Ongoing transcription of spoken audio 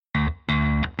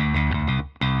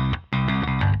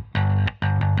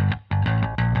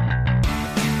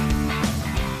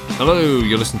Hello,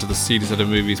 you're listening to the C to Z of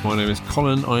Movies. My name is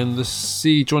Colin. I am the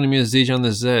C. Joining me is Zijan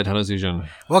the Z. Hello, Zijan.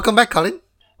 Welcome back, Colin.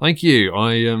 Thank you.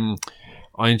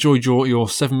 I enjoyed your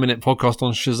 7-minute podcast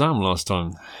on Shazam last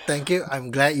time. Thank you. I'm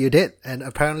glad you did. And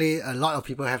apparently a lot of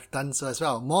people have done so as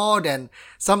well. More than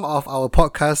some of our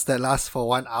podcasts that last for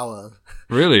 1 hour.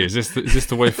 Really? Is this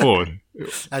the way forward?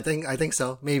 I think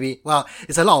so. Maybe. Well,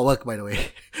 it's a lot of work, by the way.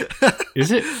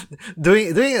 Is it? Doing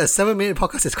a 7-minute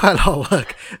podcast is quite a lot of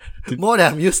work. More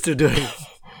than I'm used to doing.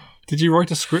 Did you write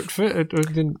a script for it? Or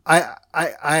didn't? I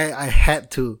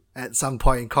had to at some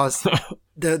point because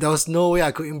there was no way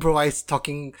I could improvise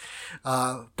talking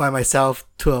by myself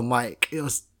to a mic. It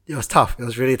was tough. It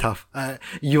was really tough.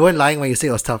 You weren't lying when you say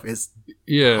it was tough. It's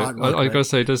hard work, I gotta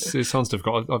say, it sounds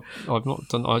difficult. I've not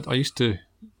done. I used to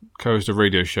co-host a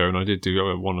radio show, and I did do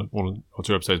one or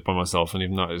two episodes by myself, and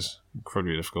even that is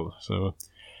incredibly difficult. So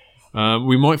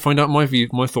we might find out my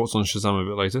thoughts on Shazam a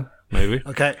bit later, maybe.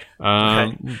 Okay.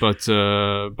 But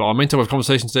our main topic of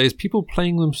conversation today is people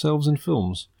playing themselves in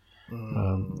films.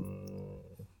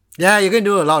 Yeah, you're going to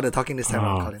do a lot of talking this time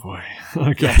around, Colin. Boy.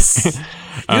 Okay. Yes.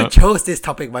 You chose this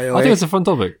topic, by the way. I think it's a fun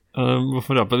topic. We'll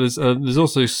find out. But there's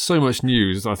also so much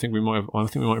news. I think we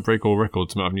might break all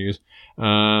records amount of news.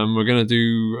 We're going to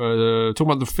do talk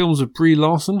about the films of Brie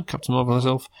Larson, Captain Marvel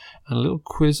herself, and a little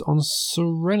quiz on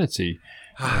Serenity.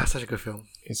 Such a good film.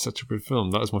 It's such a good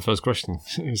film. That was my first question.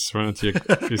 Is Serenity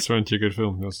a good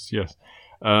film? Yes.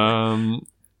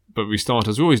 But we start,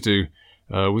 as we always do,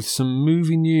 with some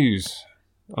movie news.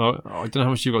 I don't know how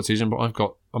much you've got, Tijan, but I've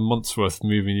got a month's worth of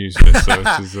movie news here. So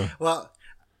this is, Well,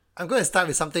 I'm going to start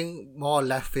with something more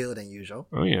left field than usual.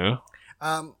 Oh, yeah.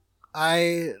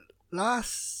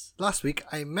 Last week,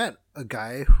 I met a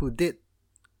guy who did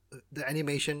the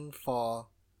animation for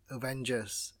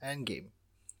Avengers Endgame.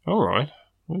 All right.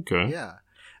 Okay. Yeah.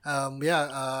 We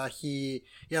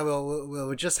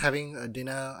were just having a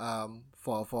dinner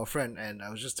for a friend, and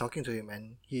I was just talking to him,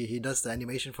 and he does the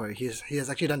animation for it. He has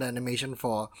actually done the animation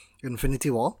for Infinity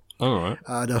War. All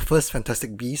right. The first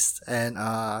Fantastic Beasts and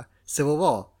Civil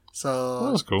War.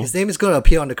 So that's cool. His name is going to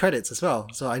appear on the credits as well.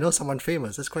 So I know someone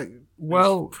famous. That's quite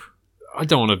well. I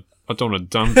don't want to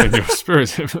dampen your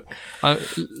spirit.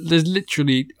 There's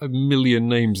literally a million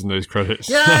names in those credits.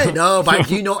 Yeah, I know, but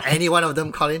do you know any one of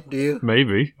them, Colin? Do you?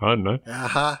 Maybe. I don't know.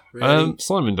 Really?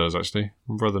 Simon does, actually.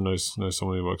 My brother knows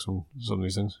someone who works on some of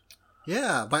these things.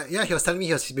 Yeah, but yeah, he was telling me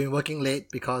he's been working late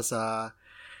because,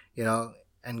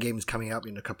 Endgame is coming up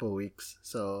in a couple of weeks.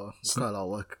 So there's quite a lot of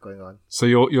work going on. So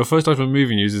your first item of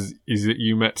movie news is that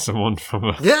you met someone from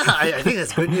a... Yeah, I think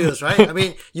that's good news, right? I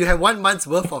mean, you have 1 month's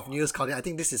worth of news, Colin. I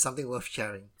think this is something worth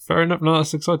sharing. Fair enough. No,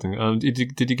 that's exciting.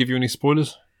 Did he give you any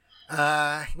spoilers?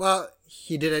 Well,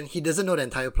 he didn't. He doesn't know the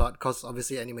entire plot because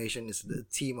obviously animation is the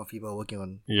team of people working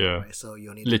on. Yeah. Right? So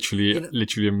you only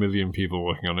literally a million people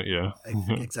working on it. Yeah.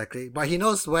 Exactly. But he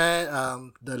knows where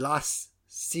the last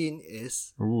scene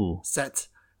is set.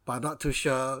 But I'm not too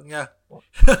sure. Yeah.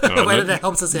 Whether that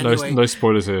helps us anyway. No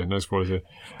spoilers here.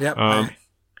 Yep.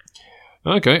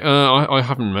 Okay. I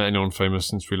haven't met anyone famous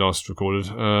since we last recorded.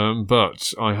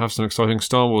 But I have some exciting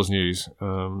Star Wars news.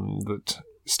 That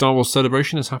Star Wars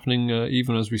Celebration is happening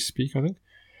even as we speak, I think.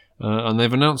 And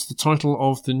they've announced the title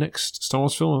of the next Star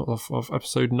Wars film of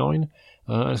Episode 9.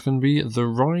 It's going to be The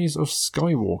Rise of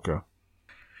Skywalker.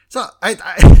 So,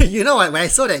 when I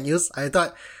saw that news, I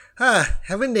thought,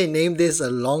 haven't they named this a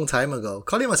long time ago?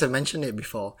 Colin must have mentioned it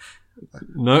before.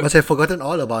 No. Must have forgotten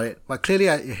all about it. But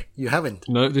clearly you haven't.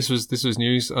 No, this was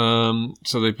news.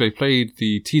 So they played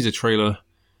the teaser trailer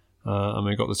and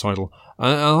they got the title.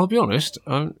 And I'll be honest,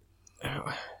 I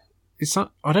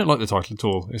don't like the title at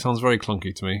all. It sounds very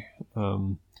clunky to me.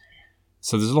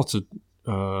 So there's a lot of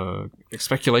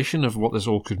speculation of what this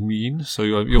all could mean.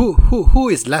 So who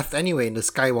is left anyway in the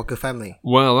Skywalker family?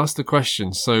 Well, that's the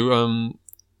question. So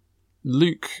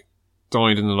Luke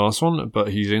died in the last one, but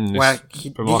he's in this.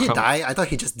 Well, did he die? I thought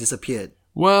he just disappeared.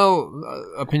 Well,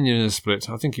 opinion is split.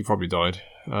 I think he probably died,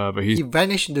 but he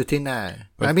vanished into thin air.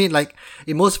 I mean, like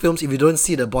in most films, if you don't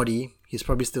see the body, he's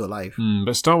probably still alive.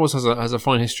 But Star Wars has a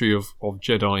fine history of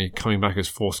Jedi coming back as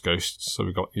Force ghosts. So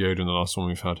we got Yoda in the last one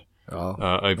we've had,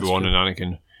 Obi-Wan and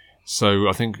Anakin. So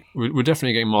I think we're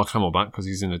definitely getting Mark Hamill back because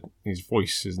his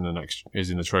voice is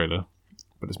in the trailer.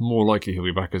 But it's more likely he'll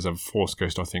be back as a Force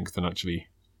ghost, I think, than actually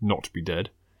not be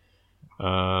dead.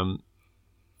 I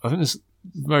think there's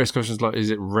various questions like,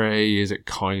 is it Rey? Is it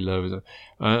Kylo?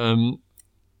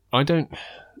 I don't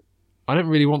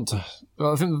really want to...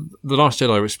 I think The Last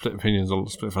Jedi, which split fans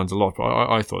a lot, but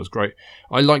I thought it was great.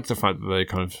 I liked the fact that they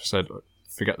kind of said,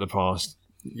 forget the past,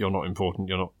 you're not important,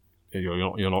 you're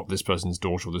not this person's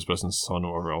daughter or this person's son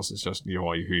or whatever else, it's just you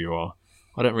are who you are.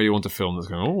 I don't really want a film that's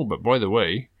going, oh, but by the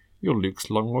way, you're Luke's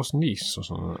long-lost niece, or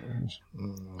something like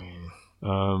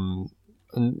that.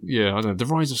 And yeah, I don't know, The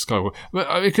Rise of Skywalker.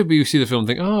 But it could be you see the film and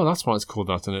think, oh, that's why it's called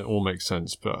that, and it all makes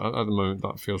sense. But at the moment,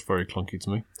 that feels very clunky to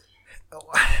me.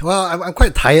 Well, I'm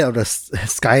quite tired of the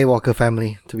Skywalker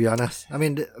family, to be honest. I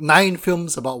mean, 9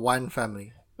 films about one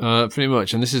family. Pretty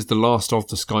much. And this is the last of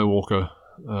the Skywalker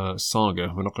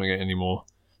saga. We're not going to get any more.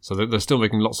 So they're still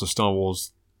making lots of Star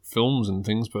Wars films and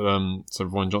things, but so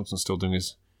Rian Johnson's still doing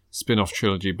his spin-off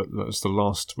trilogy, but that's the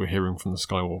last we're hearing from the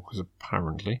Skywalkers,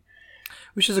 apparently.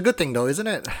 Which is a good thing, though, isn't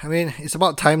it? I mean, it's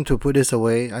about time to put this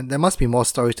away, and there must be more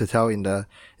stories to tell in the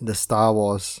Star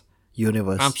Wars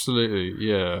universe. Absolutely,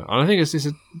 yeah. And I think it's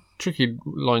a tricky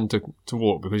line to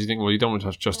walk, because you think, well, you don't want to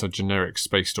have just a generic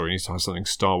space story. You need to have something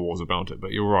Star Wars about it.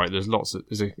 But you're right. There's lots.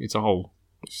 It's a whole,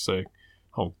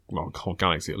 whole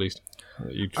galaxy at least.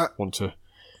 You want to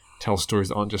tell stories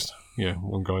that aren't just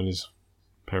one guy and his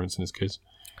parents and his kids.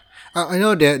 I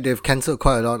know they've cancelled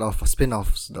quite a lot of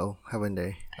spin-offs, though, haven't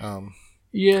they?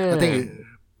 Yeah, I think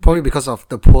probably because of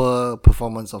the poor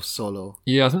performance of Solo.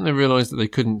 Yeah, I think they realised that they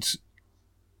couldn't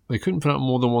put out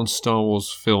more than one Star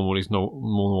Wars film, or at least not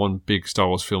more than one big Star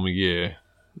Wars film a year,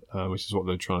 which is what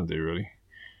they're trying to do, really.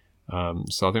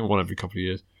 So I think one every couple of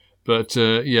years. But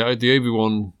the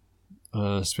Obi-Wan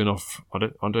spin-off, I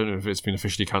don't know if it's been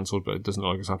officially cancelled, but it doesn't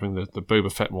look like it's happening. The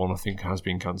Boba Fett one, I think, has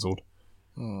been cancelled.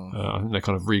 I think they're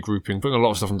kind of regrouping, putting a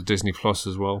lot of stuff onto Disney Plus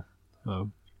as well.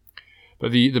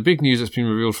 But the big news that's been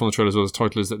revealed from the trailer as well as the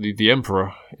title is that the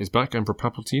Emperor is back, Emperor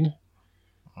Palpatine.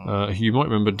 Who you might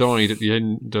remember died at the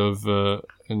end of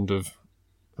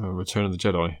Return of the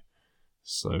Jedi.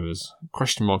 So there's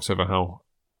question marks over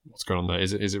what's going on there.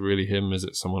 Is it really him? Is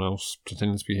it someone else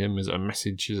pretending to be him? Is it a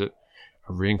message? Is it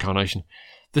a reincarnation?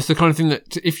 This is the kind of thing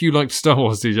that, if you liked Star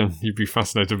Wars, DJ, you'd be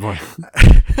fascinated by.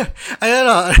 I don't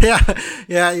know.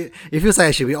 Yeah. It feels like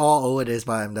I should be all over this,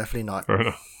 but I'm definitely not. Fair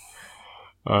enough.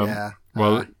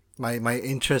 Well, my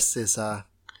interest is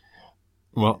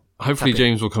well, hopefully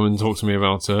James will come and talk to me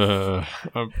about the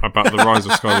Rise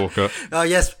of Skywalker. Oh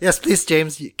yes, please,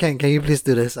 James. Can you please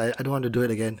do this? I don't want to do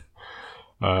it again.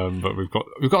 But we've got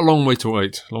a long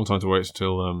time to wait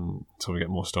till we get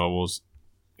more Star Wars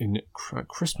in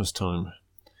Christmas time.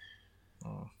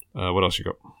 What else you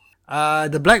got?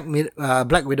 The Black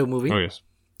Widow movie. Oh yes.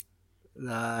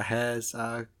 Has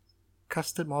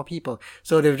casted more people.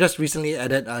 So they've just recently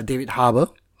added David Harbour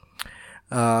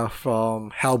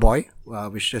from Hellboy,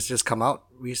 which has just come out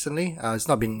recently. It's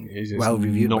not been well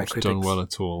reviewed by critics. Not done well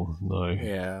at all. No.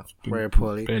 Yeah, very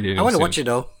poorly. I want to watch it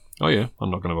though. Oh yeah,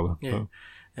 I'm not going to bother. Yeah.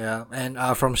 Yeah, and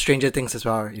from Stranger Things as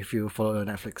well, if you follow the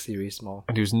Netflix series more.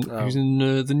 And he was in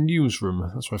the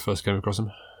Newsroom. That's where I first came across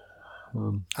him.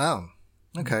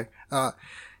 Okay.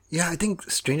 Yeah, I think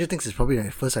Stranger Things is probably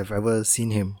the first I've ever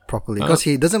seen him properly, because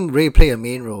he doesn't really play a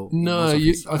main role. No, I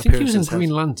think he was in Green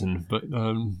Lantern, but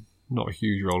not a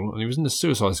huge role. And he was in the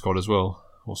Suicide Squad as well.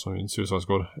 Also in Suicide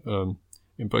Squad.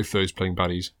 In both those playing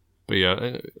baddies. But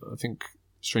yeah, I think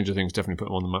Stranger Things definitely put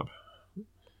him on the map.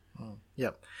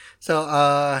 Yep.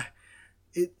 So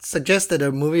it suggests that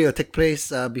the movie will take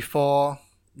place before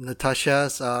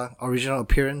Natasha's original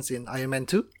appearance in Iron Man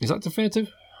 2. Is that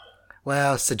definitive?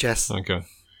 Well, suggests. Okay.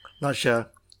 Not sure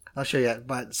yet.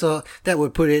 But so that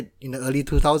would put it in the early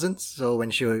 2000s. So when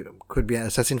she could be an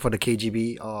assassin for the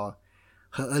KGB, or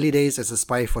her early days as a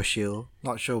spy for S.H.I.E.L.D.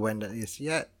 Not sure when that is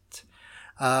yet.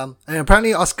 And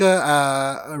apparently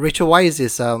Rachel Weisz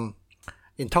is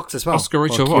in talks as well.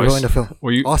 Rachel Weisz in the film.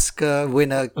 Oscar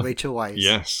winner Rachel Weisz.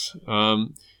 Yes.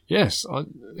 Yes.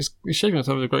 It's shaping up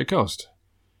to have a great cast.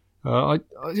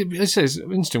 It's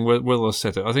interesting where they'll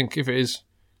set it. I think if it is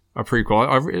a prequel,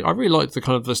 I really like the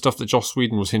kind of the stuff that Joss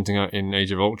Whedon was hinting at in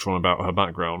Age of Ultron about her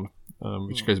background,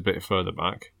 which goes a bit further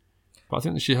back. But I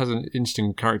think that she has an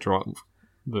interesting character arc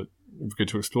that would be good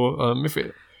to explore.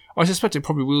 I suspect it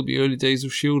probably will be early days of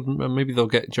S.H.I.E.L.D. and maybe they'll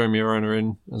get Jeremy Renner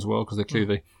in as well, because they're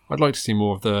clearly. I'd like to see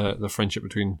more of the friendship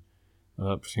between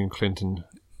Clint and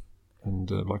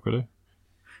Black Widow.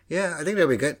 Yeah, I think that'll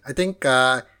be good. I think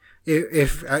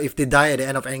if they die at the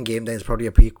end of Endgame, then it's probably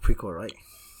a prequel, right?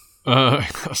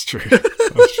 That's true.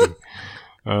 That's true.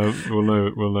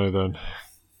 We'll know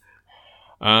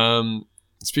then.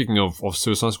 Speaking of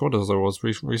Suicide Squad, as I was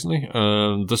recently,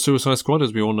 the Suicide Squad,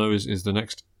 as we all know, is the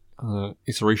next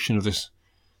iteration of this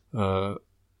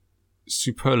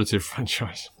superlative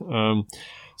franchise.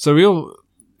 So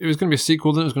it was going to be a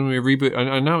sequel, then it was going to be a reboot,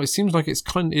 and now it seems like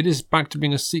it is back to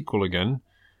being a sequel again.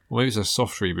 Or maybe it's a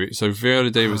soft reboot. So Viola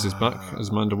Davis is back as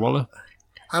Amanda Waller.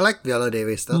 I like Viola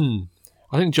Davis though.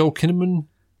 I think Joel Kinnaman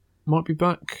might be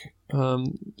back.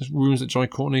 There's rumours that Jai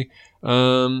Courtney.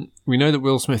 We know that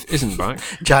Will Smith isn't back.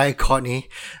 Jai Courtney.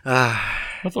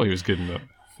 I thought he was good in that.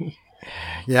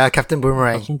 Yeah, Captain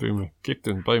Boomerang.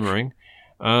 Captain Boomerang.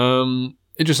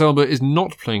 Idris Elba is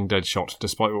not playing Deadshot,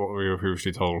 despite what we were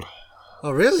previously told.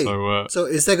 Oh, really? So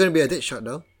is there going to be a Deadshot,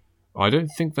 though? I don't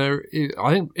think there is.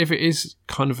 I think if it is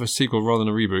kind of a sequel rather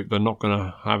than a reboot, they're not going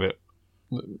to have it.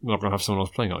 Not going to have someone else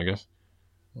playing it, I guess.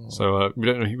 So we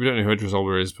don't know who Idris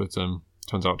Elba is, but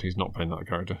turns out he's not playing that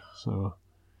character. So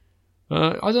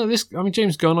I don't know this. I mean,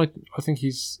 James Gunn. I think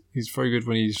he's very good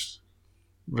when he's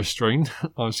restrained.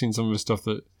 I've seen some of the stuff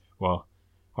that. Well,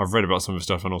 I've read about some of the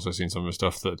stuff and also seen some of the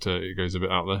stuff that it goes a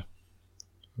bit out there.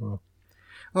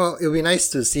 Well, it'll be nice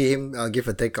to see him give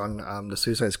a take on the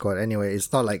Suicide Squad. Anyway,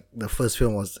 it's not like the first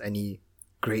film was any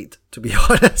great, to be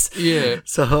honest. Yeah.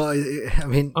 So I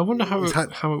mean, I wonder how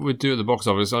it would do at the box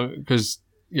office because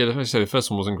like I said, the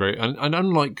first one wasn't great, and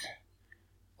unlike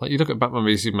you look at Batman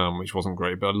v Superman, which wasn't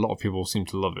great, but a lot of people seem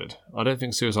to love it. I don't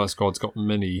think Suicide Squad's got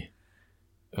many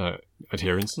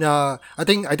adherents. No, I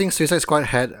think Suicide Squad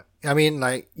had. I mean,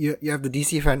 like you have the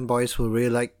DC fanboys who really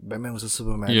like Batman vs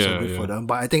Superman, so good for them.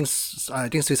 But I think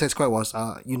Suicide Squad was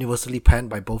universally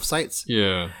panned by both sides.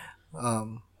 Yeah.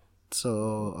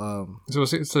 So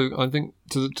I think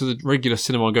to the regular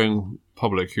cinema going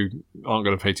public who aren't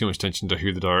going to pay too much attention to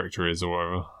who the director is or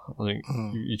whatever, I think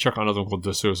you check out another one called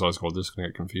The Suicide Squad, they're just going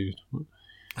to get confused.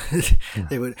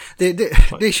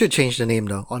 They should change the name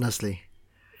though, honestly.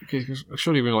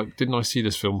 Surely we're like, didn't I see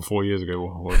this film 4 years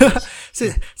ago?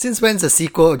 Since when's a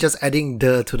sequel just adding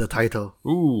 "the" to the title?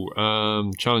 Ooh,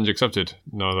 challenge accepted.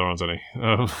 No, there aren't any.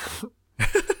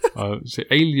 So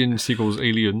Alien sequels,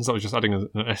 Aliens. I was just adding an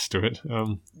S to it.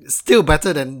 Still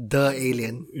better than The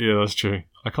Alien. Yeah, that's true.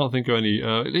 I can't think of any.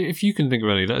 If you can think of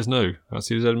any, let us know. At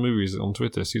CZ Movies on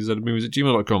Twitter,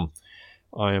 czmovies@gmail.com.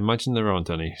 I imagine there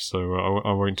aren't any, so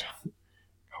I won't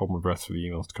hold my breath for the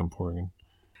emails to come pouring in.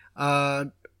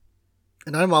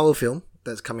 Another Marvel film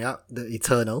that's coming out, The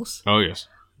Eternals. Oh, yes.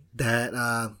 That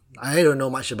I don't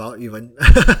know much about even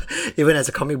even as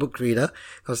a comic book reader,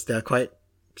 because they're quite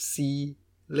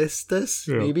C-listers,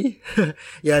 maybe.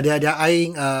 Yeah, they're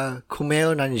eyeing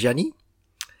Kumail Nanjiani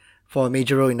for a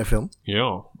major role in the film.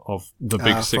 Yeah, of the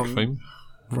Big Sick fame.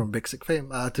 From Big Sick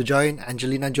fame, to join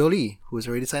Angelina Jolie, who's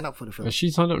already signed up for the film. Has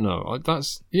she signed up? No, I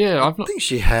think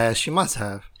she has. She must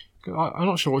have. I'm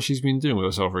not sure what she's been doing with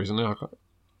herself recently,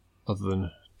 other than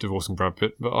divorcing Brad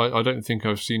Pitt, but I don't think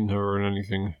I've seen her in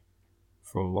anything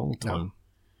for a long time.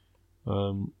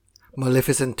 No.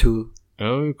 Maleficent 2.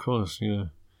 Oh, of course, yeah.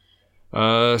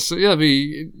 So yeah, it'd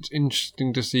be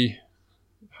interesting to see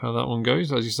how that one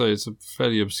goes. As you say, it's a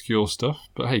fairly obscure stuff,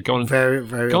 but hey, very,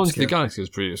 very Gone into the Galaxy is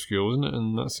pretty obscure, isn't it?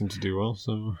 And that seemed to do well.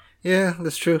 So yeah,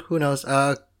 that's true. Who knows?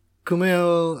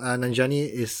 Kumail Nanjiani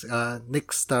is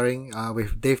next starring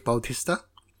with Dave Bautista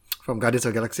from Guardians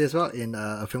of the Galaxy as well in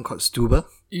a film called Stuber.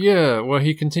 Yeah, well,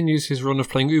 he continues his run of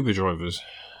playing Uber drivers.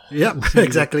 Yep,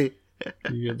 exactly.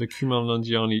 The Kumail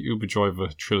Nanjiani Uber Driver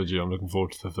trilogy. I'm looking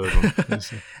forward to the third one.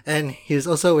 Yes. And he's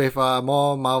also with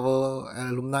more Marvel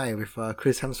alumni with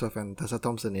Chris Hemsworth and Tessa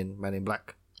Thompson in Men in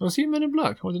Black. Oh, is he in Men in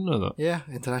Black? I didn't know that. Yeah,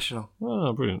 international.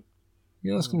 Oh, brilliant.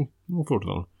 Yeah, that's going to be looking forward to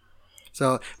that one.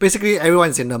 So basically,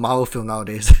 everyone's in a Marvel film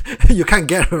nowadays. You can't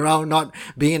get around not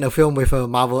being in a film with a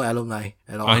Marvel alumni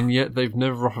at all. And yet they've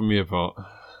never offered me a part.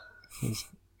 It's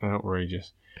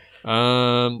outrageous.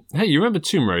 Hey, you remember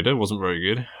Tomb Raider? Wasn't very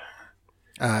good.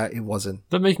 It wasn't.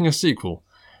 They're making a sequel,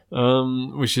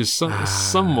 which is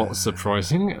somewhat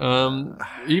surprising.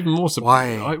 Even more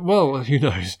surprising. Why? Well, who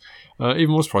knows? Even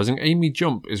more surprising, Amy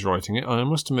Jump is writing it. I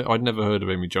must admit, I'd never heard of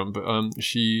Amy Jump, but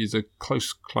she is a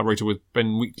close collaborator with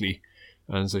Ben Wheatley,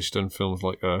 and so she's done films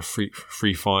like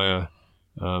Free Fire,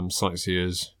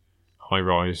 Sightseers, High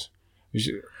Rise,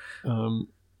 which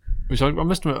I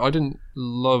must admit I didn't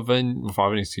love. I've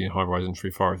only seen High Rise and Free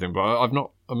Fire, I think, but I'm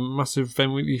not a massive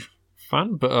Ben Wheatley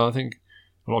fan, but I think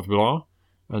a lot of people are,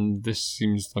 and this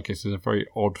seems like it's a very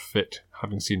odd fit,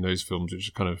 having seen those films, which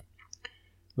are kind of,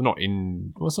 they're not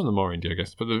in, well, some of them are indie, I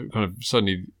guess, but they're kind of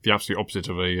certainly the absolute opposite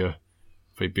of a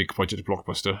big budget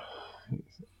blockbuster.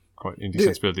 Quite indie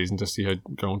sensibilities, and to see her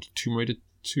go on to Tomb Raider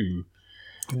 2.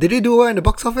 Did it do well in the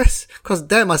box office? Because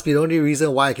that must be the only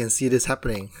reason why I can see this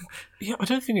happening. Yeah, I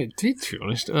don't think it did, to be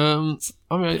honest.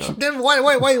 I mean, then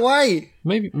why?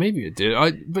 Maybe it did.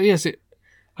 But yes,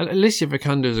 Alicia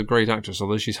Vikander is a great actress,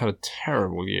 although she's had a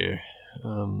terrible year.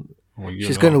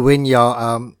 She's going to win your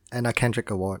Anna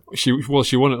Kendrick Award. She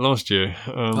won it last year.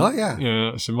 Oh yeah,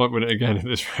 yeah. So might win it again at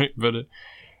this rate. But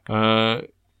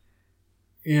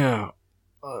yeah.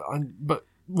 But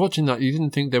watching that, you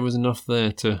didn't think there was enough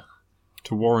there to.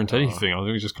 to warrant anything. I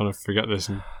think we just kind of forget this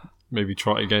and maybe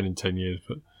try it again in 10 years.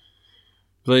 But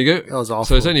there you go. That was awful.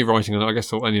 So it's only writing, and I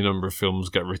guess any number of films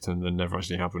get written and never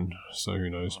actually happen. So who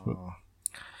knows?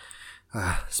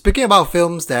 Speaking about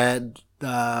films that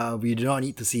we do not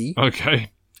need to see,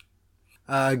 Okay.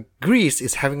 Grease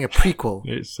is having a prequel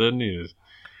It certainly is.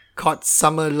 called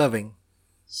Summer Loving.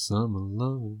 Summer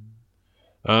Loving.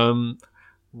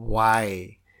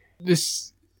 Why?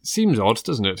 This seems odd,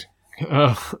 doesn't it?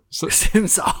 So,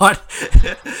 Seems odd.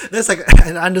 That's like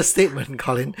an understatement,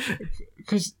 Colin.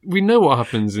 because we know what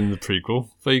happens in the prequel.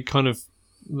 They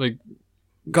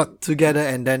Got together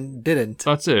and then didn't.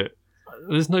 that's it.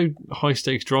 There's no high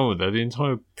stakes drama there. The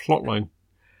entire plot line,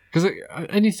 because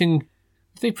anything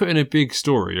if they put in a big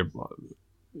story, you're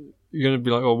going to be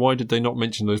like, oh, why did they not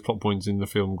mention those plot points in the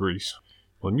film Grease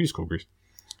or the musical Grease?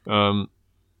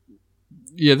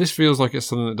 Yeah, this feels like it's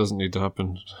something that doesn't need to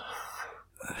happen.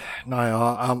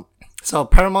 No, so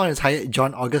Paramount has hired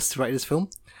John August to write this film.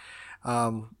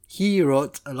 He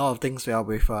wrote a lot of things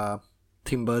with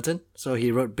Tim Burton. So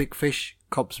he wrote Big Fish,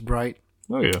 Corpse Bride,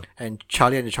 Oh yeah, and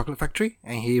Charlie and the Chocolate Factory.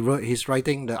 And he's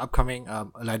writing the upcoming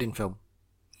Aladdin film.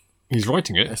 he's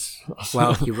writing it. Yes.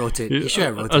 Well, he wrote it. He should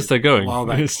have wrote it. As they're going. A while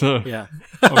back. Yeah.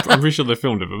 I'm pretty sure they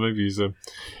filmed it, but maybe he's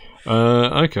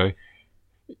okay.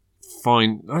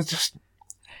 Fine.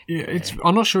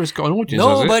 I'm not sure it's got an audience.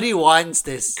 Nobody wants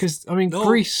this. Because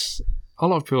Grease. A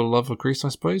lot of people love Grease, I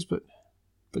suppose, but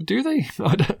do they?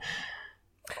 I don't.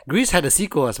 Grease had a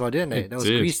sequel as well, didn't it? That was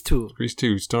Grease 2. Grease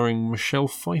 2, starring Michelle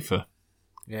Pfeiffer.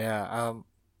 Yeah.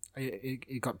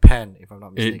 It got panned, if I'm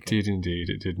not mistaken. It did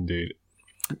indeed.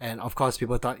 And of course,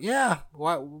 people thought, yeah,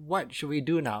 what should we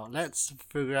do now? Let's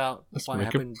figure out what make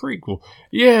happened. a prequel.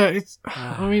 Yeah, it's.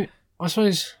 I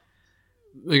suppose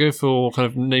they go for kind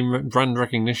of name brand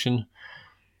recognition,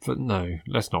 but no,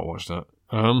 let's not watch that.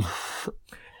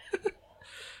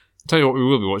 Tell you what, we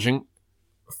will be watching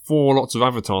 4 lots of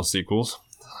Avatar sequels.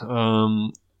 Are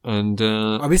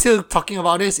we still talking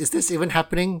about this? Is this even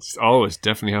happening? Oh, it's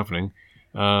definitely happening.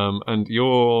 And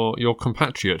your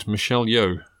compatriot Michelle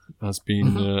Yeoh has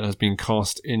been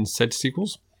cast in said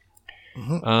sequels.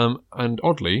 Mm-hmm. And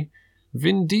oddly,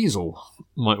 Vin Diesel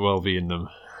might well be in them.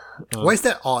 Why is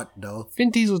that odd, though? Vin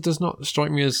Diesel does not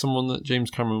strike me as someone that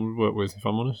James Cameron would work with, if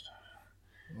I'm honest.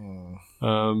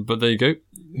 But there you go.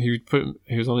 He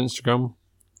was on Instagram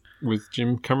with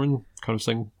Jim Cameron, kind of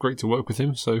saying great to work with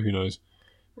him. So who knows?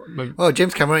 Well,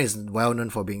 James Cameron is well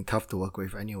known for being tough to work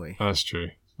with, anyway. That's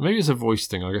true. Maybe it's a voice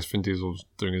thing. I guess Vin Diesel's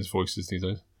doing his voices these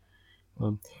days.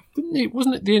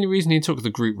 Wasn't it the only reason he took the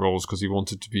group roles because he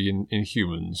wanted to be in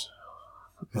Inhumans?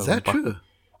 Is that true?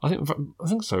 I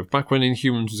think so. Back when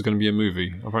Inhumans was going to be a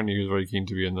movie, apparently he was very keen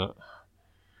to be in that.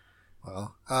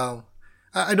 Well,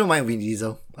 I don't mind Vin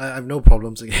Diesel. I have no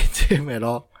problems against him at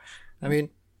all.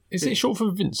 Is it short for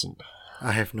Vincent?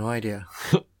 I have no idea.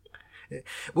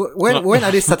 When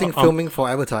are they starting filming for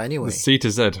Avatar anyway? The C to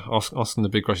Z, asking the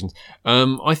big questions.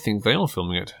 I think they are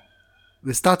filming it.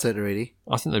 They started already.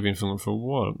 I think they've been filming it for a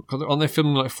while. Aren't they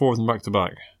filming like 4 of them back to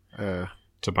back?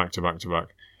 To back to back to back.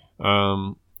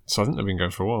 So I think they've been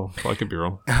going for a while, but I could be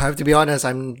wrong. I have to be honest,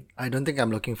 I don't think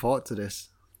I'm looking forward to this.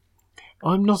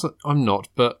 I'm not,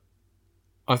 but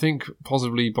I think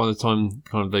possibly by the time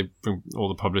kind of they bring all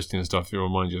the publicity and stuff, you'll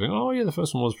remind you, think, oh yeah, the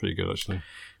first one was pretty good actually.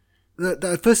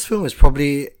 The first film is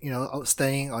probably,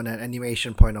 outstanding on an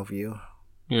animation point of view.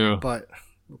 Yeah. But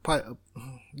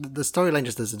the storyline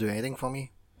just doesn't do anything for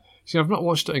me. See, I've not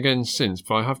watched it again since,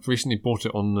 but I have recently bought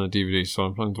it on DVD, so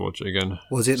I'm planning to watch it again.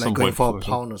 Was it like going for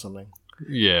 £1 or something?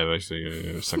 Yeah,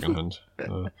 basically, second hand.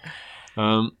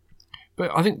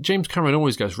 But I think James Cameron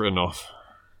always gets written off.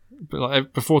 But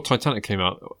like before Titanic came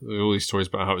out, there were all these stories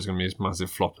about how it was going to be this massive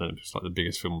flop and it's like the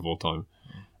biggest film of all time.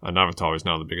 And Avatar is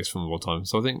now the biggest film of all time.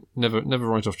 So I think never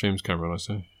write off James Cameron, I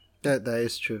say. That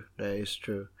is true. That is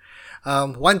true.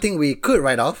 One thing we could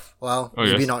write off,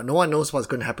 maybe not, no one knows what's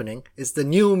going to happening, is the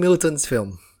new Milton's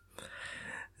film.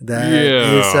 That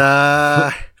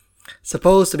is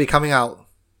supposed to be coming out.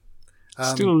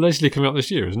 Still allegedly coming out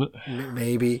this year, isn't it?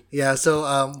 Maybe. Yeah,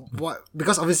 so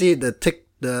because obviously the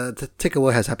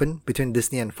takeover has happened between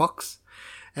Disney and Fox.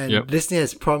 And Disney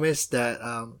has promised that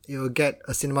it will get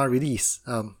a cinema release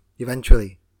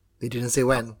eventually. They didn't say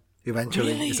when.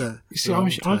 Eventually. Really?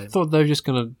 I thought they were just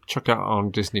going to chuck it out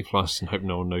on Disney Plus and hope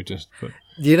no one noticed. But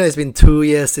it's been 2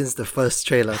 years since the first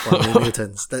trailer for New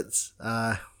Mutants. That's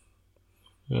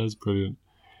that's brilliant.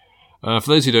 For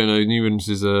those who don't know, New Mutants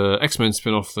is a X-Men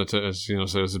spin-off that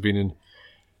has been in.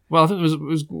 Well, I think it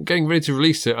was getting ready to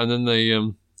release it, and then they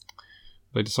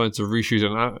decided to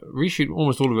reshoot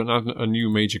almost all of it and add a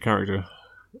new major character.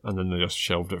 and then they just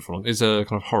shelved it for long. It's a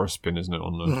kind of horror spin, isn't it,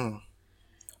 on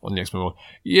the X-Men world?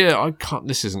 Yeah, I can't.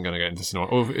 This isn't going to get into cinema.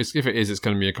 Or if it is, it's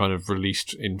going to be a kind of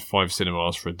released in 5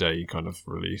 cinemas for a day kind of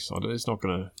release. It's not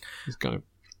going to. It's going to.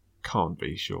 Can't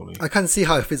be, surely. I can't see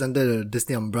how it fits under the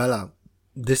Disney umbrella.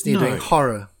 Disney doing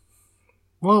horror.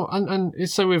 Well, and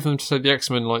it's so weird for them to say the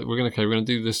X-Men, like, we're going to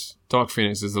do this. Dark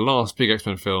Phoenix is the last big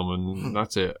X-Men film, and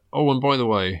that's it. Oh, and by the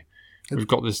way, we've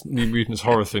got this New Mutants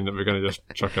horror thing that we're going to just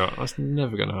chuck out. That's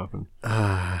never going to happen.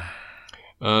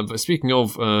 But speaking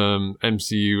of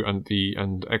MCU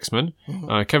and X-Men,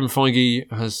 Kevin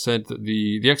Feige has said that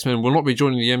the X-Men will not be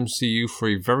joining the MCU for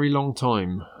a very long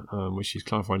time, which he's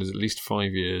clarified as at least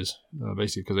 5 years,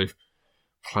 basically because they've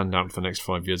planned out for the next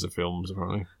 5 years of films,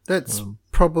 apparently. That's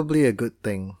probably a good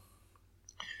thing.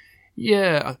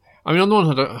 Yeah, I mean, on the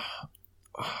one hand,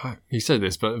 he said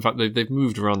this, but in fact, they've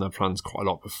moved around their plans quite a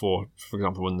lot before. For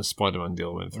example, when the Spider-Man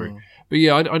deal went through. But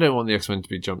yeah, I don't want the X-Men to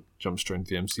be jump straight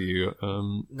into the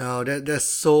MCU. No, there's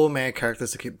so many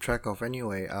characters to keep track of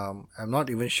anyway. I'm not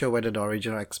even sure whether the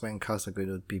original X-Men cast are going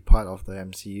to be part of the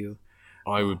MCU.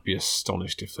 I would be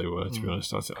astonished if they were, to be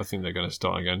honest. I think they're going to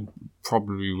start again,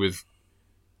 probably with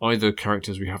either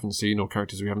characters we haven't seen or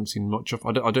characters we haven't seen much of.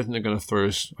 I don't think they're going to throw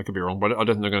us, I could be wrong, but I don't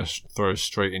think they're going to throw us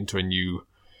straight into a new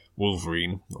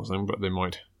Wolverine or something, but they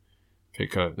might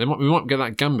pick we might get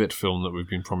that Gambit film that we've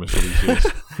been promised all these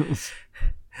years.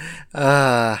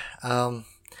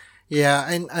 Yeah,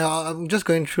 and I'm just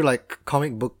going through like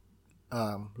comic book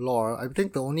lore. I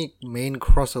think the only main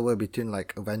crossover between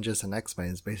like Avengers and X-Men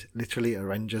is basically literally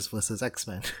Avengers versus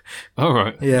X-Men. All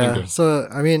right. Yeah. Okay. So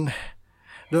I mean,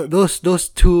 those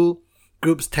two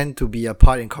groups tend to be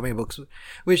apart in comic books,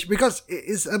 which, because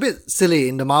it's a bit silly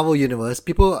in the Marvel universe,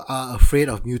 people are afraid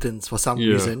of mutants for some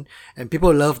reason, and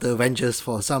people love the Avengers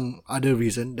for some other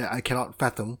reason that I cannot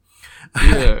fathom.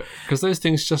 Yeah, because those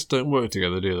things just don't work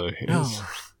together, do they? No.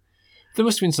 There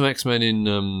must have been some X-Men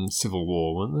in Civil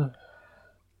War, weren't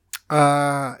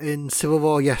there? In Civil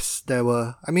War, yes, there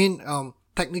were. I mean,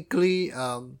 technically,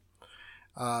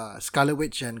 Scarlet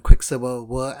Witch and Quicksilver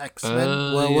were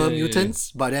X-Men, were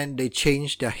mutants, but then they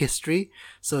changed their history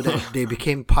so that they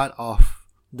became part of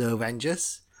the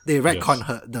Avengers. They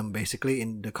retconned them basically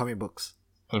in the comic books.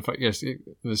 And in fact, yes,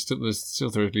 there's still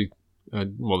theoretically,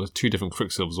 there's 2 different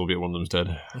Quicksilvers, albeit one of them's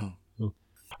dead.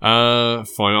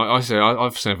 Fine.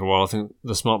 I've said for a while, I think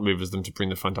the smart move is them to bring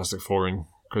the Fantastic Four in,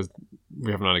 because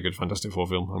we haven't had a good Fantastic Four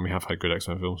film, and we have had good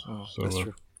X-Men films. So that's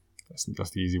true.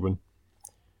 That's the easy win.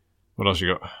 What else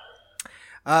you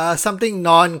got? Something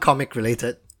non-comic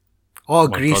related, or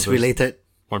Grease related.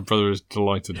 My brother is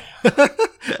delighted.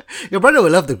 Your brother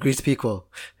will love the Grease prequel.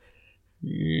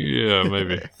 Yeah,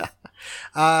 maybe.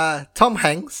 Tom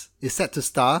Hanks is set to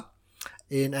star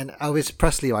in an Elvis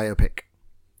Presley biopic.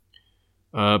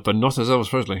 But not as Elvis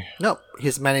Presley. No,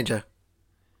 his manager,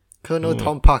 Colonel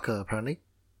Tom Parker, apparently.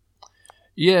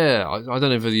 Yeah, I don't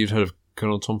know whether you've heard of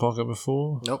Colonel Tom Parker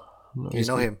before. Nope. No, you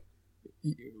know him?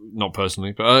 Not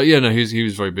personally, but he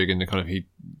was very big in the kind of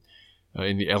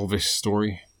in the Elvis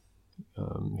story.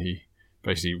 He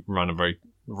basically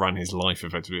ran his life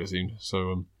effectively, it seemed.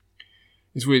 So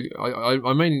it's weird. I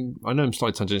know him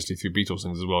slightly tangentially through Beatles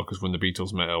things as well, because when the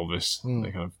Beatles met Elvis,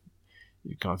 they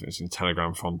you kind of it's a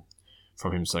telegram from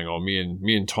him saying, "Oh, me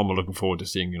and Tom are looking forward to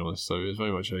seeing you." So it's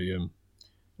very much a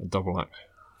double act.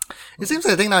 It seems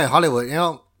like a thing now in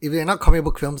Hollywood. If they're not comic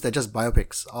book films, they're just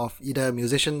biopics of either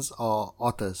musicians or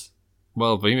authors.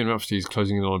 Well, Bohemian Rhapsody is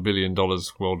closing in on $1 billion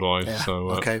worldwide, so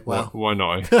okay, well, why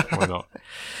not? Why not?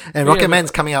 And Rocket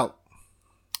Man's coming out.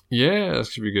 Yeah, that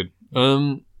should be good.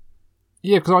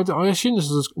 Yeah, because I assume this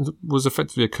was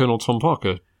effectively a Colonel Tom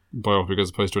Parker biopic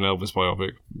as opposed to an Elvis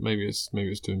biopic. Maybe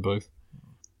it's doing both.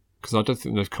 Because I don't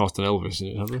think they've cast an Elvis in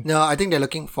it, have they? No, I think they're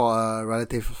looking for a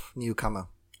relative newcomer.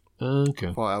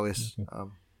 Okay. For Elvis.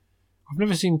 Okay. I've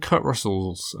never seen Kurt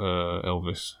Russell's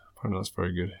Elvis. Apparently that's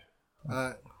very good.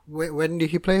 When did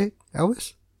he play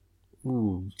Elvis?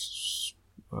 Ooh,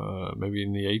 maybe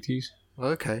in the 80s.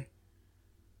 Okay.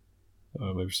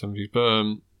 Maybe 70s.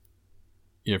 But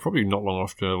yeah, probably not long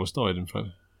after Elvis died, in fact.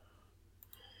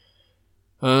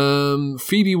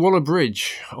 Phoebe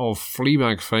Waller-Bridge of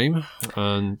Fleabag fame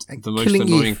and the most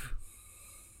annoying Eve.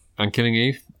 And Killing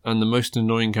Eve, and the most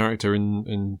annoying character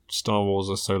in Star Wars,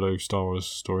 a solo Star Wars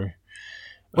story.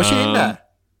 Was she in that?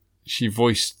 She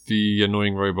voiced the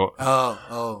annoying robot.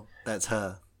 Oh, that's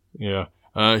her. Yeah.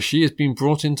 She has been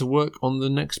brought in to work on the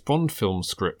next Bond film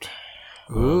script.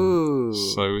 Ooh.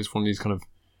 So it's one of these kind of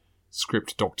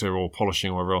script doctor or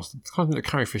polishing or whatever else. It's kind of that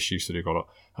Carrie Fisher used to do quite a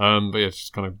lot. But yeah,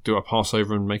 just kind of do a pass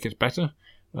over and make it better.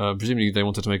 Presumably they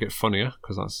wanted to make it funnier,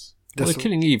 because Well, the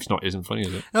Killing Eve isn't funny,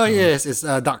 is it? Oh yes, it's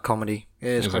a dark comedy.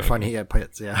 It's quite funny at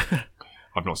parts. Yeah.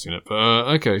 I've not seen it, but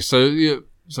okay. So yeah,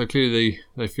 so clearly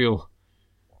they feel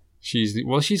she's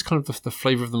kind of the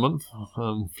flavour of the month.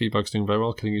 Fleabag's doing very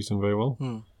well. Killing Eve's doing very well.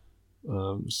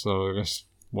 So I guess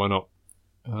why not?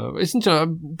 Isn't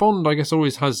Bond? I guess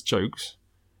always has jokes,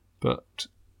 but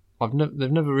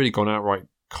they've never really gone outright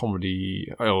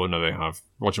comedy. Oh no, they have.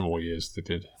 Roger Moore years they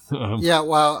did. Yeah,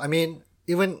 well, I mean,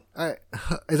 even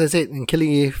as I said in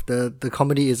Killing Eve, the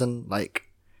comedy isn't like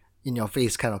in your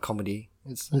face kind of comedy.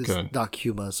 It's dark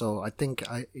humor, so I think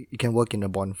it can work in a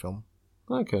Bond film.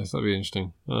 Okay, so that'd be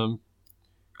interesting. Because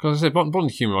I say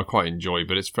Bond humor I quite enjoy,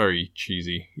 but it's very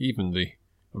cheesy. Even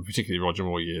particularly Roger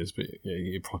Moore years, but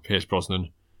yeah, Pierce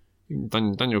Brosnan,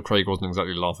 Daniel Craig wasn't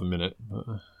exactly laugh a minute.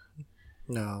 But,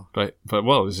 no, but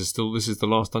well, this is the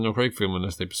last Daniel Craig film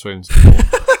unless they persuade him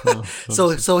to.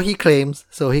 So he claims.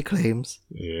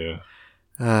 Yeah.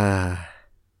 I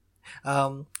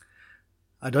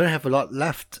don't have a lot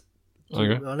left.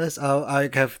 To be honest, I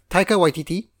have Taika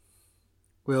Waititi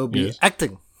will be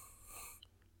acting.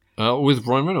 With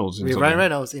Ryan Reynolds. Ryan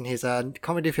Reynolds in his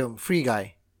comedy film Free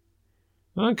Guy.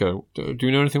 Okay. Do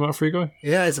you know anything about Free Guy?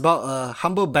 Yeah, it's about a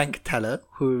humble bank teller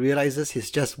who realizes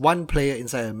he's just one player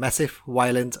inside a massive,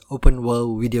 violent,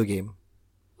 open-world video game.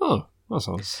 Oh, that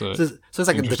sounds so it's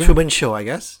like The Truman Show, I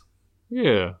guess.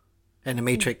 Yeah. And The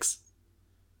Matrix.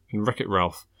 And Wreck-It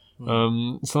Ralph.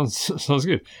 Sounds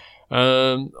good.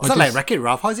 It's not like Wreck-It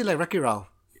Ralph. How is it like Wreck-It Ralph?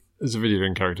 It's a video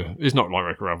game character. It's not like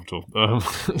Wreck-It Ralph at all.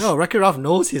 No, Wreck-It Ralph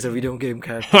knows he's a video game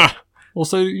character.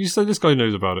 Also, you say this guy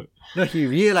knows about it. No, he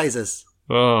realizes.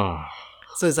 Oh.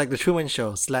 So it's like The Truman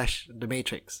Show / The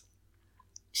Matrix.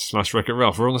 / Wreck-It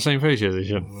Ralph. We're on the same page here,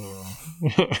 Zishan.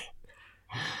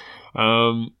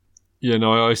 Yeah,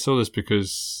 no, I saw this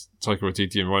because Taika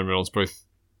Waititi and Ryan Reynolds both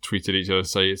tweeted each other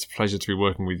say it's a pleasure to be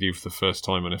working with you for the first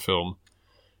time in a film.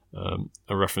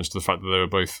 A reference to the fact that they were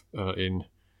both in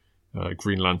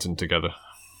Green Lantern together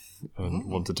and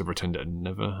wanted to pretend it had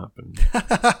never happened.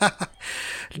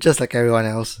 Just like everyone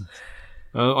else.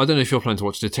 I don't know if you're planning to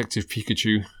watch Detective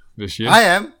Pikachu this year. I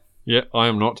am. Yeah, I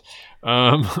am not.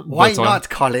 Why not,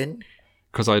 Colin?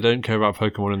 Because I don't care about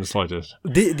Pokemon in the slightest.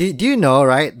 Do you know,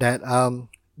 right, that our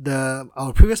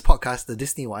previous podcast, the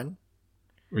Disney one.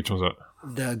 Which one's that?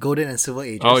 The Golden and Silver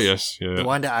Ages. Oh, yes. Yeah. The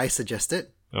one that I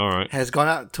suggested. All right. Has gone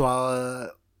out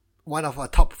to one of our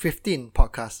top 15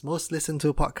 podcasts, most listened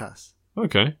to podcasts.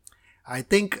 Okay. I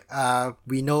think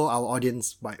we know our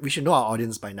audience we should know our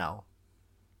audience by now.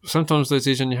 Sometimes those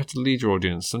days you have to lead your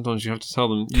audience. Sometimes you have to tell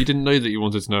them you didn't know that you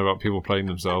wanted to know about people playing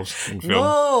themselves in film.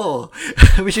 No,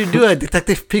 we should do a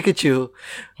Detective Pikachu.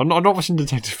 I'm not watching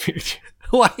Detective Pikachu.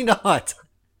 Why not?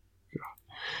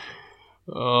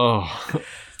 Oh,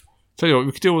 tell you what,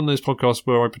 we could do one of those podcasts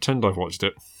where I pretend I've watched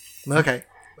it. Okay,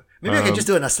 maybe I can just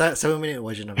do a 7-minute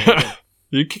version of it.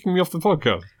 You're kicking me off the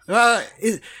podcast.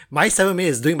 My 7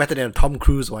 minutes is doing better than a Tom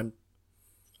Cruise one.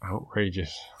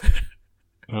 Outrageous.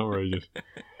 And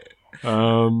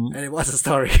it was a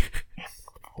story.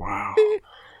 Wow.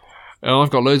 I've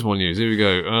got loads more news. Here we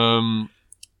go.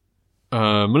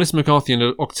 Melissa McCarthy and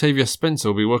Octavia Spencer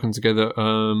will be working together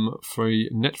for a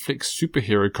Netflix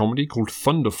superhero comedy called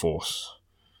Thunder Force,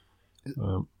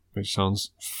 which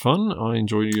sounds fun. I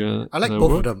enjoy. I like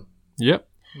both of them. Yep.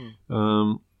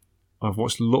 I've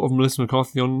watched a lot of Melissa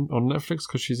McCarthy on Netflix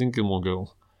because she's in Gilmore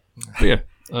Girls. But yeah,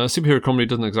 superhero comedy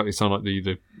doesn't exactly sound like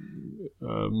the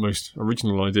most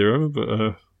original idea ever,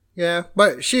 but yeah,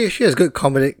 but she has good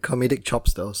comedic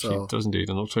chops though. So she does indeed,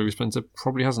 and Octavia Spencer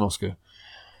probably has an Oscar.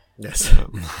 Yes.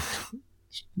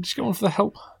 Did she go on for The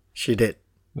Help? She did.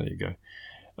 There you go.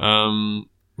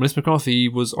 Melissa McCarthy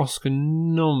was Oscar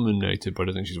nominated, but I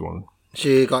don't think she's won.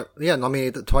 She got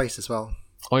nominated twice as well.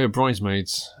 Oh yeah,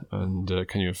 Bridesmaids and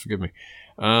Can You Forgive Me?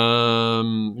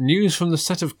 News from the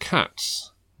set of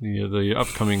Cats, the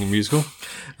upcoming musical.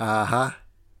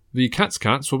 The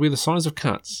Cats will be the size of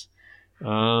cats.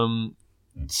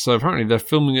 So apparently they're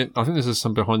filming it. I think this is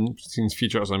some behind the scenes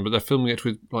feature outside, but they're filming it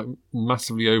with like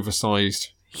massively oversized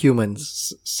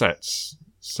humans sets,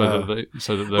 so that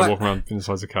they're walking around in the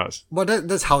size of cats. Well,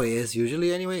 that's how it is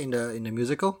usually anyway in the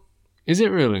musical. Is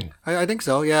it really? I think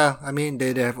so. Yeah, I mean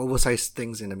they have oversized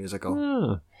things in the musical.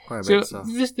 Yeah. Quite a bit. So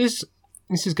this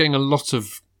is getting a lot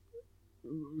of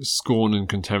scorn and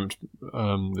contempt.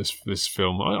 This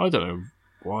film. I don't know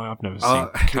why I've never seen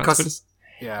Cats. Because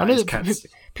I know that cats.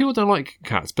 People don't like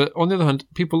Cats, but on the other hand,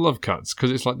 people love Cats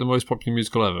because it's like the most popular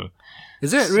musical ever.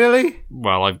 Is it really?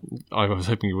 Well, I was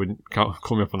hoping you wouldn't call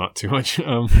me up on that too much.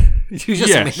 You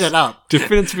just made that up.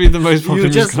 Definitively the most popular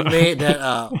musical ever. You just made that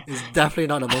up. It's definitely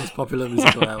not the most popular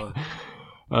musical ever.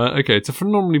 Okay, it's a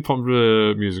phenomenally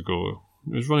popular musical.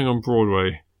 It was running on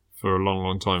Broadway for a long,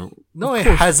 long time. No, it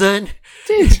hasn't.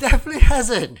 It It definitely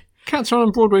hasn't. Cats ran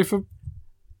on Broadway for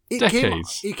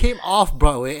decades. It came off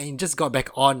Broadway and just got back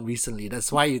on recently.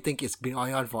 That's why you think it's been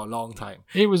going on for a long time.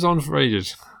 It was on for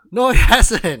ages. No, it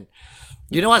hasn't.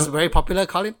 You know what's very popular,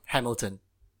 Colin? Hamilton.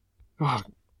 Oh,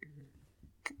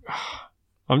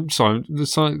 I'm sorry.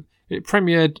 It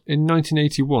premiered in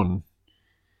 1981.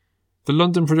 The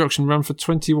London production ran for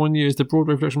 21 years. The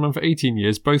Broadway production ran for 18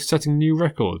 years, both setting new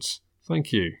records.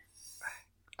 Thank you.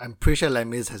 I'm pretty sure Les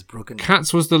Mis has broken.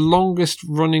 Cats was the longest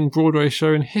running Broadway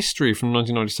show in history from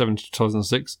 1997 to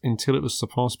 2006 until it was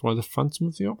surpassed by The Phantom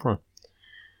of the Opera.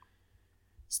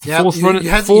 It's the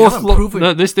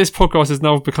this podcast is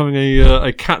now becoming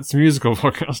a Cats musical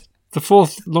podcast. The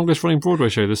fourth longest running Broadway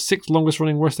show, the sixth longest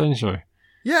running West End show.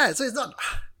 Yeah, so it's not.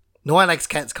 No one likes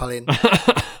Cats, Colin.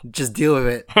 Just deal with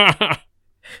it.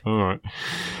 All right.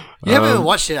 You haven't even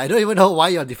watched it. I don't even know why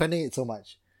you're defending it so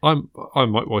much. I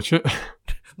might watch it.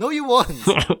 No, you won't.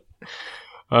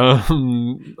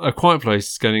 A Quiet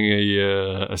Place is getting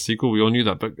a sequel. We all knew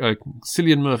that, but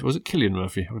Cillian Murphy, was it Cillian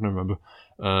Murphy? I don't remember.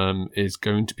 Is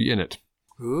going to be in it.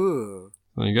 Ooh.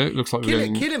 There you go. Looks like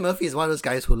Cillian Murphy is one of those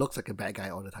guys who looks like a bad guy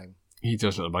all the time. He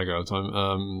does look like a bad guy all the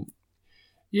time.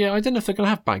 Yeah, I don't know if they're going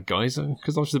to have bad guys,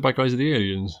 because obviously the bad guys are the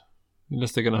aliens.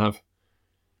 Unless they're going to have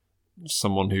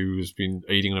someone who has been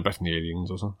aiding and abetting the aliens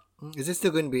or something. Is it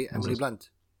still going to be Emily Blunt?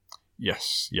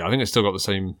 Yes. Yeah, I think it's still got the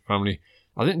same family.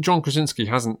 I think John Krasinski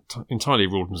hasn't entirely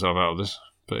ruled himself out of this,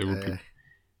 but it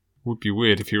would be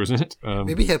weird if he was in it.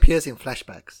 Maybe he appears in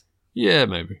flashbacks. Yeah,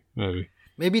 maybe.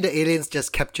 Maybe the aliens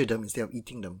just captured them instead of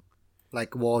eating them,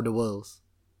 like War of the Worlds.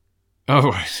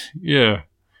 Oh, yeah.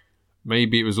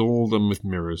 Maybe it was all done with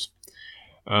mirrors.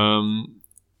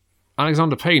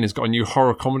 Alexander Payne has got a new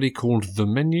horror comedy called The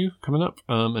Menu coming up,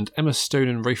 and Emma Stone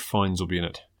and Ralph Fiennes will be in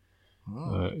it.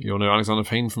 Oh. You'll know Alexander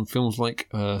Payne from films like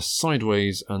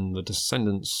Sideways and The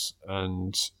Descendants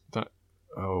and that...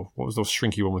 Oh, what was the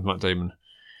shrinky one with Matt Damon?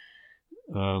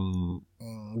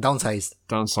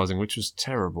 Downsizing, which was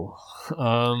terrible.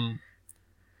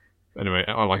 Anyway,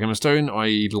 I like Emma Stone.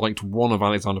 I liked one of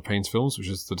Alexander Payne's films, which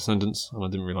is The Descendants, and I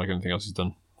didn't really like anything else he's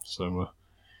done. So,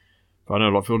 but I know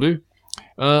a lot of people do.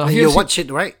 You'll watch it,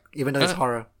 right? Even though it's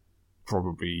horror.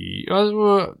 Probably.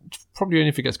 Probably only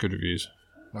if it gets good reviews.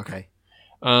 Okay.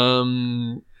 Have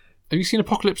you seen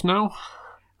Apocalypse Now?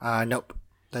 Nope.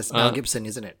 That's Mel Gibson,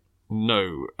 isn't it?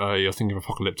 No, you're thinking of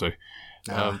Apocalypto.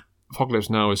 Apocalypse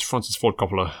Now is Francis Ford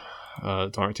Coppola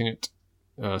directing it,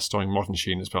 starring Martin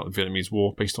Sheen. It's about the Vietnamese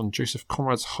War, based on Joseph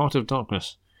Conrad's Heart of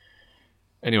Darkness.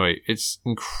 Anyway, it's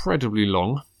incredibly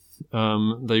long.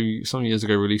 They some years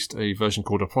ago released a version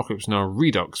called Apocalypse Now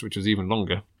Redux, which was even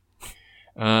longer.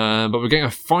 But we're getting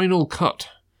a final cut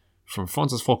from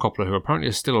Francis Ford Coppola, who apparently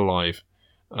is still alive,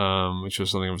 which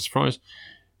was something of a surprise.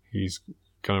 He's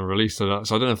going to release that,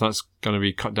 so I don't know if that's going to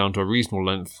be cut down to a reasonable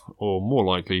length, or more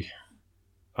likely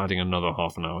adding another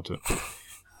half an hour to it.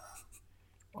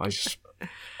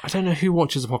 I don't know who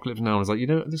watches Apocalypse Now and is like,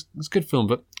 this is a good film,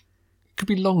 but it could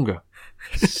be longer.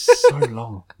 So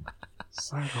long.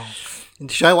 So long.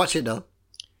 Should I watch it though?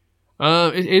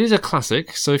 It is a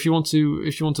classic, so if you want to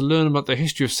learn about the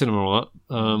history of cinema and all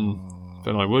that,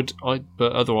 then I would.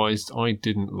 But otherwise, I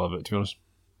didn't love it, to be honest.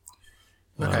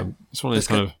 Okay. It's one of those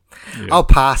kind of. Yeah. I'll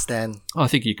pass then. I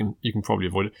think you can probably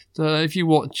avoid it. If you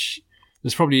watch,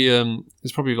 there's probably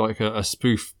like a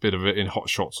spoof bit of it in Hot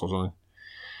Shots or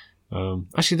something.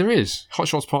 Actually, there is Hot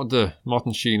Shots Part 2.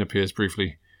 Martin Sheen appears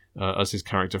briefly as his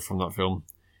character from that film.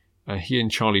 He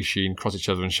and Charlie Sheen cross each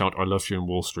other and shout, "I love you" in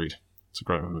Wall Street. It's a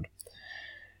great moment.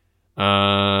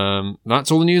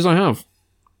 That's all the news I have.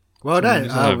 Well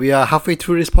done. We are halfway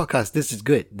through this podcast. This is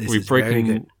good. We're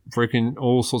breaking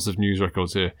all sorts of news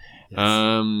records here.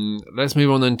 Yes. Let's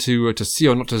move on then to See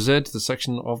or Not to Z, the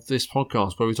section of this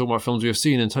podcast where we talk about films we have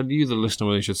seen and tell you, the listener,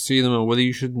 whether you should see them or whether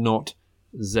you should not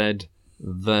Z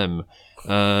them.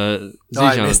 I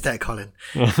missed that, Colin.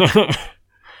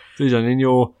 Zijan, in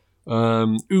your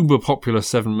uber popular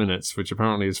 7 minutes, which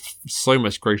apparently is so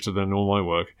much greater than all my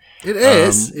work. It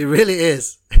is. It really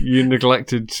is. You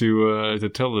neglected to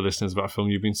tell the listeners about a film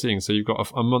you've been seeing, so you've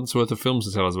got a month's worth of films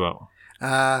to tell us about.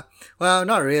 Well,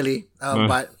 not really.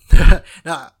 But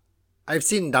no, I've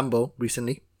seen Dumbo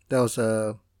recently. That was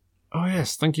Oh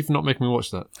yes, thank you for not making me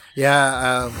watch that.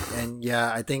 Yeah, and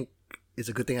yeah, I think it's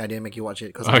a good thing I didn't make you watch it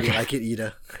because I didn't like it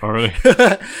either. Oh really?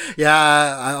 Yeah,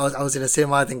 I was in the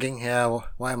cinema thinking, yeah,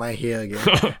 why am I here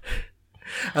again?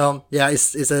 Yeah,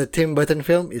 it's a Tim Burton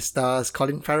film. It stars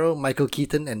Colin Farrell, Michael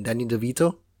Keaton, and Danny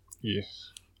DeVito.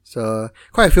 Yes. So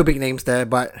quite a few big names there,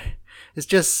 but it's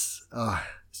just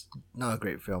not a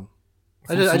great film.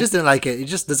 I just didn't like it. It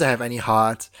just doesn't have any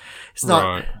heart. It's not.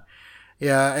 Right.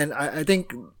 Yeah, and I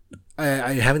think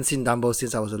I haven't seen Dumbo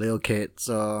since I was a little kid,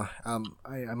 so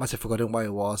I must have forgotten what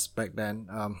it was back then.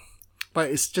 But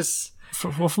it's just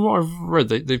From what I've read,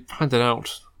 they've padded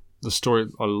out the story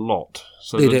a lot.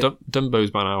 So Dumbo's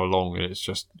about an hour long, and it's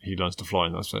just he learns to fly,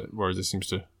 and that's it. Whereas this seems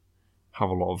to have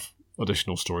a lot of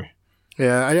additional story.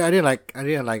 yeah, I didn't like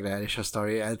the initial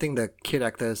story. I think the kid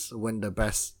actors weren't the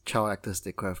best child actors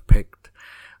they could have picked.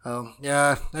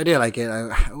 Yeah, I didn't like it.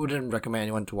 I wouldn't recommend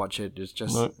anyone to watch it. It's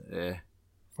just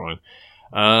Fine.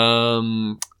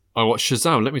 I watched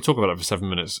Shazam. Let me talk about it for 7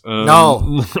 minutes.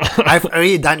 No, I've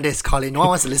already done this, Colin. No one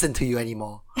wants to listen to you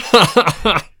anymore.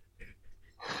 So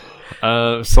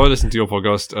I listened to your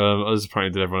podcast, as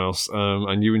apparently did everyone else,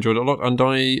 and you enjoyed it a lot, and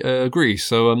I agree.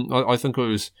 So I think it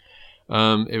was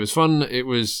fun.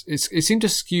 It seemed to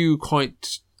skew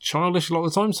quite childish a lot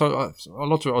of the time. So a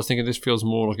lot of it, I was thinking this feels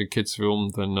more like a kids'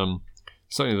 film than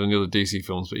certainly than the other DC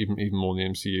films, but even more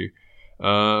than the MCU.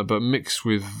 But mixed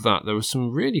with that, there was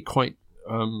some really quite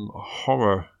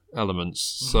horror elements.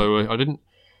 So I don't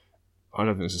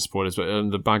think this is spoilers, but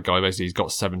the bad guy basically he's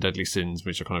got 7 deadly sins,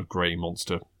 which are kind of grey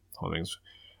monster things,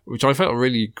 which I felt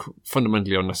really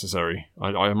fundamentally unnecessary.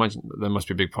 I imagine there must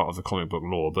be a big part of the comic book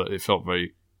lore, but it felt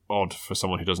very odd for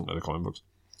someone who doesn't know the comic books.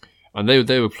 And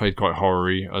they were played quite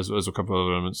horror-y, as a couple of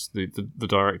other elements. The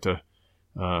director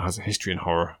has a history in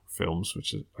horror films,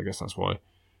 which is, I guess that's why.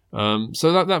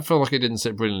 So that felt like it didn't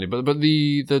sit brilliantly. But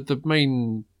the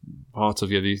main part of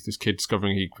this kid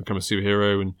discovering he can become a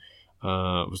superhero and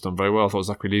was done very well. I thought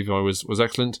Zachary Levi was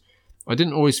excellent. I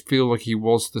didn't always feel like he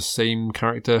was the same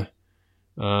character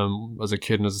as a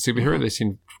kid and as a superhero. They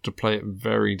seemed to play it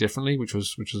very differently, which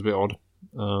was a bit odd.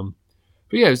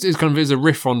 But yeah, it's kind of a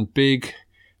riff on Big,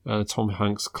 Tom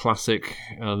Hanks classic.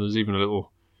 There's even a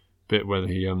little bit where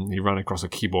he ran across a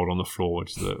keyboard on the floor,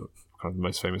 which is the kind of the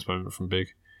most famous moment from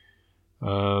Big.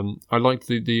 I liked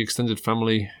the extended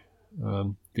family,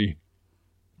 the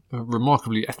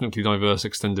remarkably ethnically diverse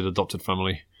extended adopted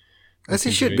family. As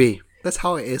it should be. That's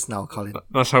how it is now, Colin.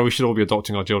 That's how we should all be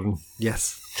adopting our children.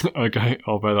 Yes. Okay,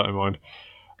 I'll bear that in mind.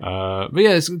 But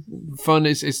yeah, it's fun.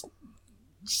 It's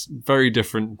very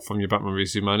different from your Batman v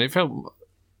Superman. It felt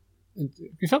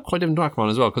quite different to Aquaman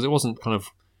as well, because it wasn't kind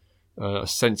of a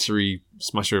sensory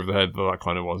smasher over the head, but that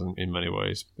kind of wasn't in many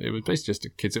ways. It was basically just a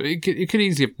kid. It could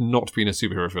easily have not been a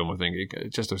superhero film, I think.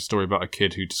 It's just a story about a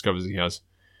kid who discovers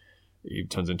he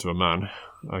turns into a man.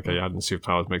 Okay, adding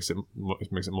superpowers makes it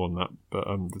more than that, but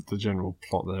the general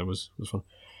plot there was fun.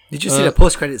 Did you see the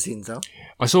post-credit scenes, though?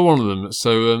 I saw one of them.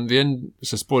 So the end.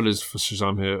 So spoilers for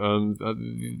Shazam here.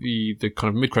 The kind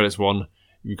of mid-credits one,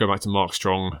 you go back to Mark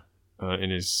Strong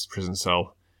in his prison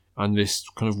cell, and this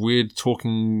kind of weird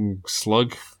talking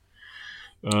slug.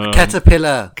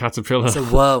 Caterpillar. It's a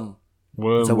worm.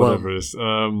 Whatever it is.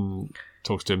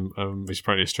 Talks to him. He's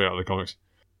apparently straight out of the comics.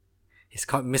 He's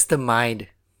called Mr. Mind.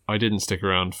 I didn't stick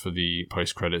around for the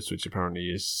post-credits, which apparently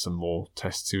is some more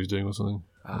tests he was doing or something.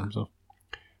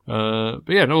 But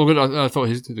yeah, no, all good. I thought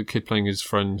the kid playing his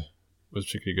friend was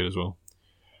particularly good as well.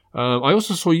 I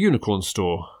also saw Unicorn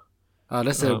Store.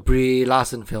 That's a Brie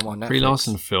Larson film on Netflix. Brie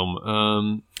Larson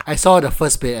film. I saw the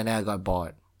first bit and then I got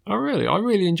bored. Oh, really? I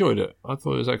really enjoyed it. I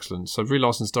thought it was excellent. So Brie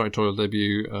Larson's directorial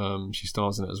debut, she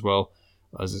stars in it as well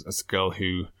as a girl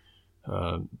who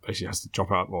basically has to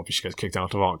drop out. Well, she gets kicked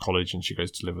out of art college and she goes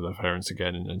to live with her parents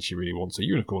again, and she really wants a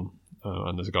unicorn.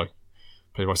 And there's a guy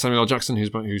played by Samuel L. Jackson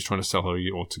who's trying to sell her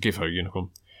or to give her a unicorn.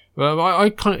 I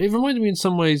kind of, it reminded me in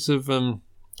some ways of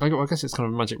I guess it's kind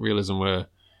of magic realism where,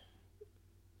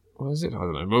 what is it? I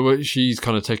don't know. But she's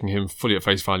kind of taking him fully at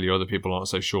face value. Other people aren't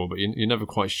so sure, but you're never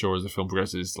quite sure as the film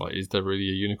progresses. Like, is there really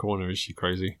a unicorn or is she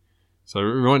crazy? So it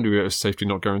reminded me it was safety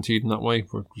not guaranteed in that way.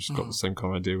 We've just got the same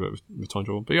kind of idea with time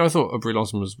travel. But yeah, I thought Brie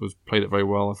Larson was played it very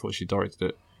well. I thought she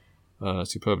directed it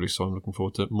superbly, so I'm looking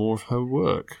forward to more of her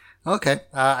work. Okay.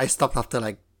 I stopped after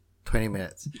like 20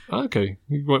 minutes. Okay.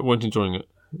 You weren't enjoying it?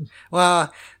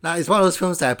 Well, now it's one of those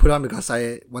films that I put on because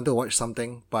I wanted to watch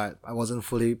something, but I wasn't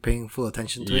fully paying full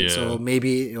attention to it, so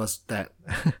maybe it was that.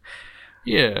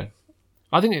 Yeah.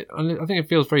 I think it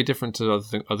feels very different to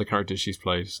other characters she's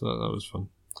played, so that was fun.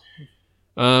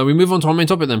 We move on to our main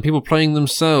topic then, people playing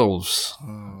themselves.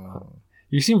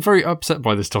 You seem very upset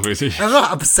by this topic. I'm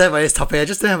not upset by this topic, I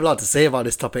just don't have a lot to say about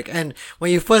this topic. And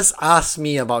when you first asked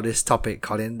me about this topic,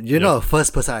 Colin, you know the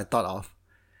first person I thought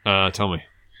of? Tell me.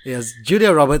 Yes,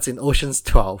 Julia Roberts in Ocean's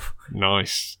 12.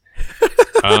 Nice.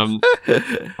 I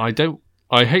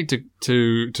hate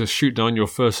to shoot down your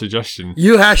first suggestion.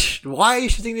 Why are you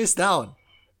shooting this down?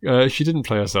 She didn't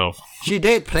play herself. She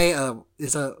did play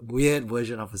it's a weird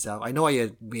version of herself. I know what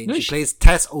you mean. No, she plays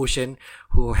Tess Ocean,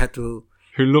 who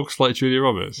looks like Julia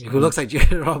Roberts. Who looks like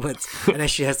Julia Roberts, and then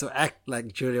she has to act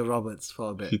like Julia Roberts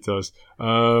for a bit. She does.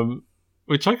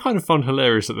 Which I kind of found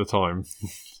hilarious at the time.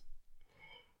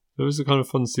 There was a kind of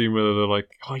fun scene where they're like,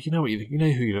 "Oh, you know who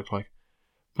you look like."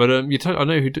 But tell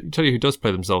you who does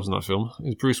play themselves in that film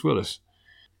is Bruce Willis.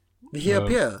 Did he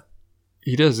appear?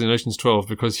 He does in Ocean's 12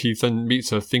 because he then meets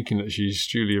her thinking that she's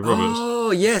Julia Roberts. Oh,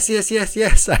 yes.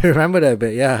 I remember that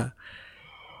bit, yeah.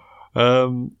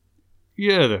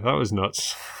 Yeah, that was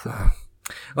nuts.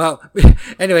 Well,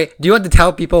 anyway, do you want to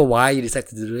tell people why you decided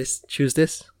to choose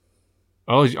this?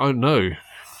 Oh, no.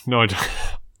 No, I don't.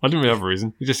 I didn't really have a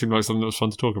reason. It just seemed like something that was fun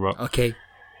to talk about. Okay.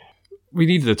 We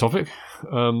needed a topic.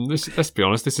 Let's be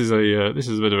honest. This is a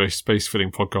bit of a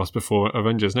space-filling podcast before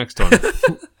Avengers next time.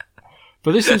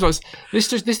 But this seems like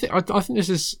I think this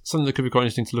is something that could be quite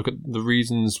interesting to look at the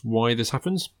reasons why this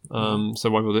happens. So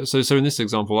why will it? So in this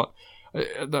example,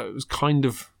 that was kind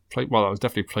of played. Well, that was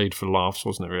definitely played for laughs,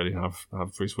 wasn't it? Really, have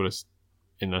Bruce Willis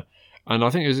in there, and I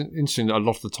think it was interesting that a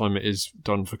lot of the time it is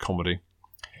done for comedy.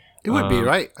 It would be,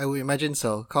 right? I would imagine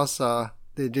so, because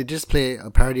they just play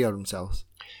a parody of themselves.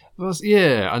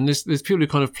 Yeah, and there's people who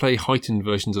kind of play heightened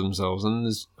versions of themselves, and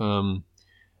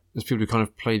there's people who kind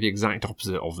of play the exact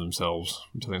opposite of themselves,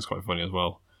 which I think is quite funny as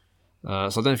well. So I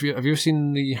don't know if have you ever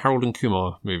seen the Harold and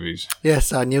Kumar movies?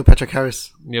 Yes, Neil Patrick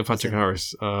Harris. Neil Patrick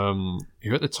Harris, who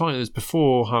at the time, it was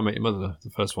before How I Met Your Mother, the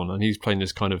first one, and he's playing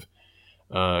this kind of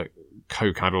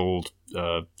coke-addled,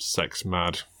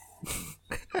 sex-mad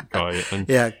guy. And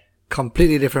yeah,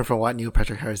 completely different from what Neil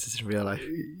Patrick Harris is in real life.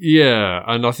 Yeah,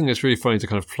 and I think it's really funny to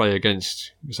kind of play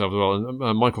against yourself as well.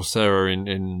 And Michael Cera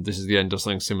in This Is the End does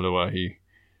something similar where he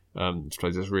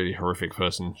plays this really horrific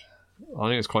person. I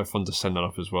think it's quite fun to send that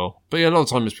up as well. But yeah, a lot of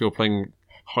times people playing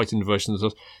heightened versions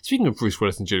of. Speaking of Bruce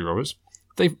Willis and Julia Roberts,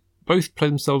 they both play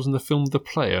themselves in the film The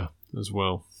Player as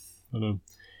well. I know.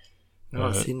 No,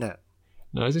 I've seen that.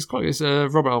 No, it's a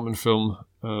Robert Altman film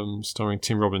starring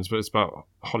Tim Robbins, but it's about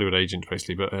a Hollywood agent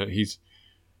basically. But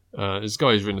this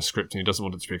guy has written a script and he doesn't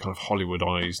want it to be kind of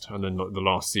Hollywoodized. And then the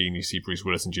last scene, you see Bruce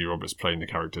Willis and Julia Roberts playing the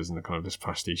characters in the kind of this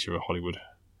pastiche of a Hollywood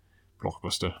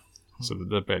blockbuster. So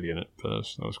they're barely in it, but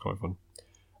that was quite fun.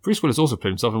 Bruce Willis also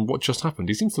played himself in What Just Happened.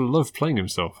 He seems to love playing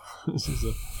himself. This is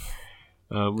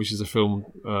which is a film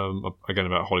again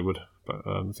about Hollywood, but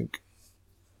I think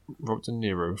Robert De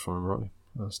Niro, if I remember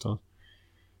rightly, stars.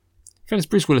 In fairness,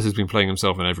 Bruce Willis has been playing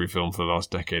himself in every film for the last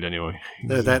decade, anyway.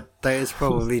 That is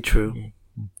probably true.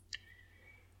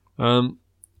 And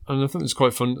I think it's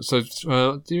quite fun. So,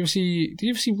 do you ever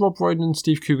see Rob Brydon and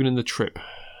Steve Coogan in The Trip?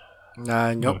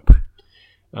 Nope.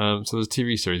 So there's a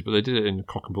TV series, but they did it in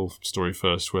Cock and Bull Story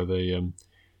first, where they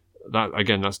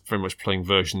that's very much playing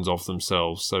versions of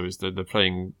themselves. So they're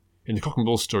playing in the Cock and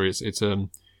Bull Story. It's an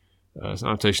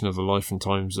adaptation of the life and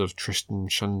times of Tristan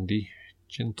Shandy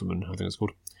Gentleman, I think it's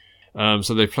called.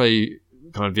 So they play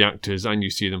kind of the actors, and you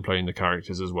see them playing the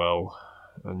characters as well,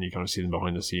 and you kind of see them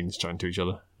behind the scenes chatting to each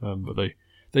other. But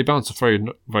they bounce very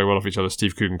very well off each other.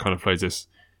 Steve Coogan kind of plays this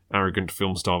arrogant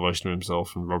film star version of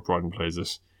himself, and Rob Brydon plays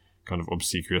this kind of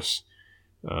obsequious,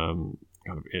 kind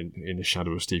of in the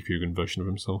shadow of Steve Coogan version of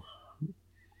himself.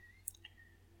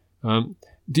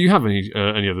 Do you have any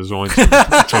others?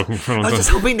 Talking I was just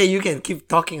hoping that you can keep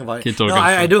talking about it. No,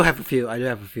 I do have a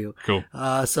few. Cool.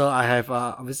 So I have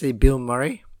obviously Bill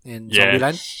Murray in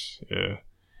Zombieland. Yeah.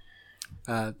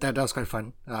 That was quite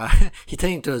fun. He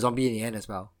turned into a zombie in the end as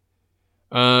well.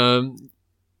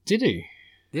 Did he?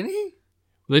 Didn't he?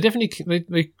 They definitely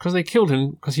because they killed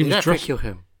him because he was dressed. Kill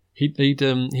him.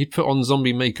 He'd put on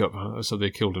zombie makeup, so they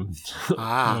killed him.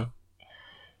 Yeah.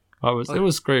 It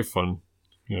was great fun.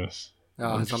 Yes.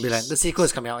 Zombieland. The sequel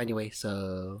is coming out anyway,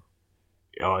 so.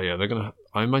 Oh yeah,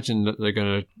 I imagine that they're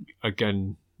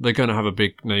gonna have a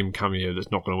big name cameo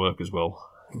that's not gonna work as well.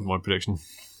 My prediction.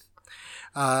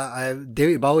 I have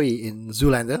David Bowie in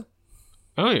Zoolander.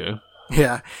 Oh yeah.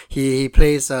 Yeah, he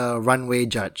plays a runway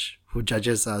judge who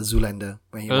judges Zoolander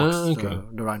when he walks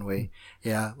the runway.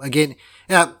 Yeah, again,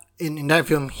 in that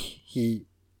film, he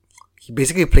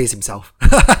basically plays himself.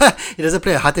 He doesn't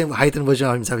play a heightened version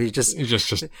of himself. He just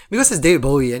because it's David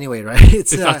Bowie anyway, right?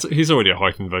 He's already a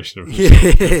heightened version of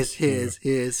himself. He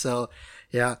is. So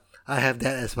yeah, I have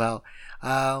that as well.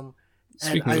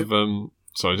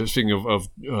 Speaking of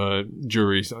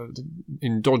juries,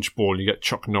 in Dodgeball you get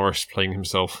Chuck Norris playing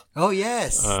himself. Oh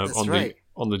yes, that's right.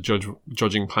 On the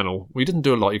judging panel. Well, he didn't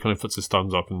do a lot. He kind of puts his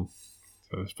thumbs up, and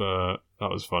that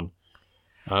was fun.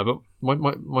 But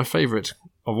my favourite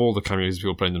of all the cameos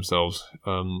people playing themselves,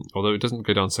 although it doesn't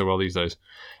go down so well these days,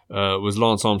 was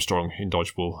Lance Armstrong in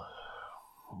Dodgeball.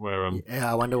 Where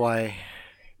I wonder why.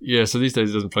 Yeah, so these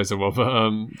days it doesn't play so well,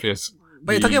 but yes.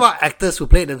 But you're talking about actors who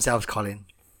played themselves, Colin.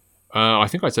 I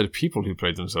think I said people who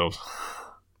played themselves.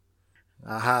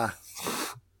 Aha.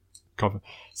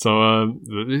 So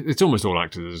it's almost all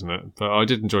actors, isn't it? But I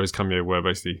did enjoy his cameo where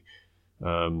basically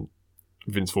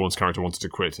Vince Vaughn's character wanted to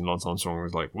quit, and Lance Armstrong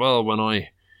was like, well, when I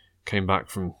came back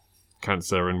from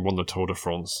cancer and won the Tour de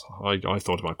France, I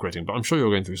thought about quitting, but I'm sure you're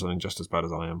going through something just as bad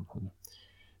as I am. And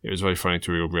it was very funny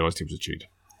to realise he was a cheat.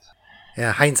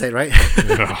 Yeah, hindsight, right?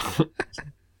 Yeah.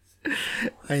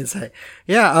 Hindsight.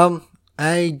 Yeah,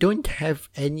 I don't have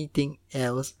anything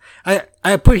else.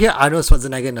 I put here Arnold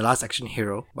Schwarzenegger in The Last Action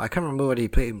Hero, but I can't remember whether he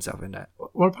played himself in that.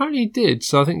 Well, apparently he did.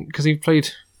 So I think because he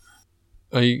played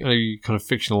a kind of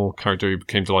fictional character who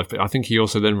came to life, but I think he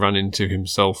also then ran into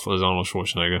himself as Arnold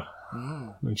Schwarzenegger,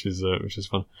 which is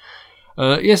fun.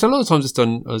 Yes, a lot of times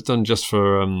it's done just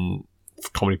for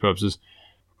comedy purposes.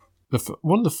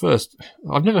 One of the first,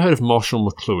 I've never heard of Marshall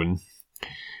McLuhan.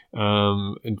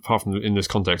 Apart from in this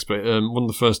context, but one of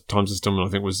the first times it's done, I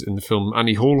think, was in the film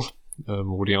Annie Hall,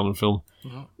 Woody Allen film,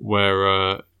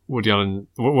 where Woody Allen,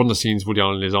 one of the scenes, Woody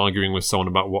Allen is arguing with someone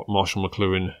about what Marshall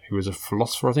McLuhan, who is a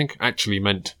philosopher, I think, actually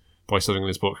meant by something in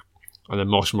this book, and then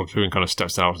Marshall McLuhan kind of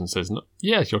steps out and says,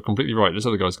 "Yes, you're completely right. This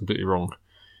other guy's completely wrong."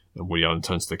 And Woody Allen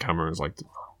turns to the camera and is like,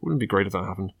 "Wouldn't it be great if that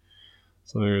happened?"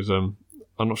 So there's, I'm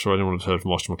not sure anyone has heard of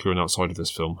Marshall McLuhan outside of this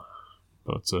film,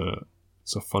 but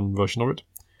it's a fun version of it.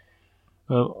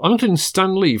 I'm including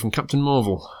Stan Lee from Captain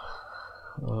Marvel.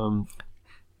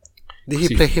 Did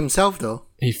he play himself though?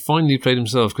 He finally played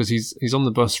himself because he's on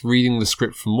the bus reading the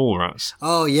script for Mallrats.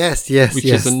 Oh yes, which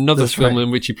is another film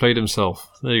in which he played himself.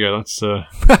 There you go. That's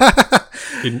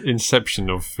inception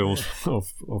of films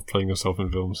of playing yourself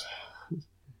in films.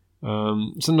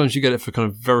 Sometimes you get it for kind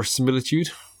of verisimilitude,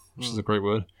 which is a great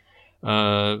word.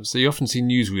 So you often see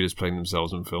newsreaders playing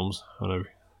themselves in films. I know, I'm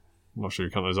not sure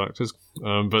you count those actors,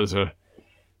 but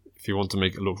if you want to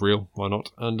make it look real, why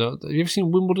not? And have you ever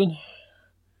seen Wimbledon?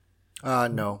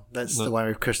 No, that's the one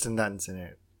with Kirsten Dunst in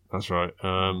it. That's right.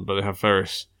 But they have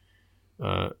various,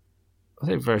 I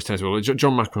think various tennis people.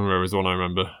 John McEnroe is the one I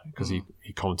remember because he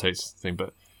commentates the thing.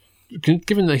 But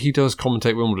given that he does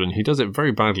commentate Wimbledon, he does it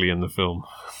very badly in the film.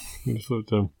 I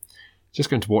thought, just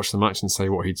going to watch the match and say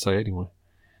what he'd say anyway.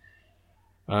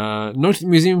 Night at the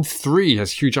Museum 3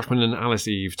 has Hugh Jackman and Alice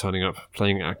Eve turning up,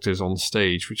 playing actors on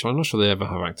stage, which I'm not sure they ever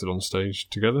have acted on stage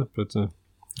together, but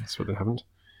that's what they haven't.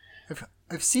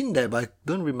 I've seen that, but I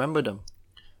don't remember them.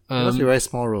 They must be very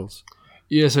small roles.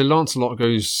 Yeah, so Lancelot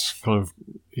goes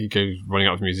running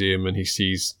out of the museum and he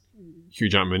sees Hugh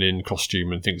Jackman in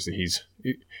costume and thinks that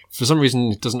for some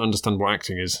reason, he doesn't understand what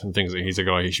acting is and thinks that he's a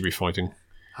guy he should be fighting.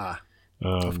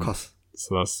 Of course.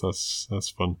 So that's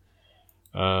fun.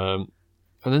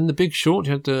 And then The Big Short,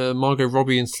 you had Margot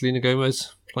Robbie and Selena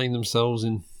Gomez playing themselves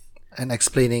in... And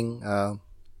explaining...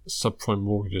 subprime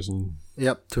mortgages and...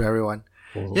 Yep, to everyone.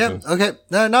 Yep, okay.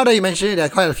 Now that you mention it, there are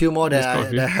quite a few more that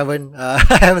I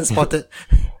haven't spotted.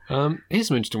 Here's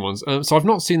some interesting ones. So I've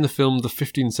not seen the film The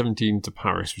 1517 to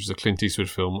Paris, which is a Clint Eastwood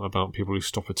film about people who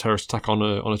stop a terrorist attack on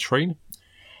a train.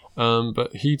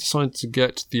 But he decided to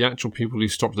get the actual people who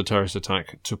stopped the terrorist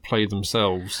attack to play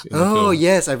themselves in the film.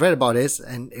 Yes, I read about this,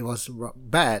 and it was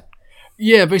bad.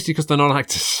 Yeah, basically because they're not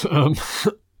actors.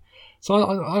 So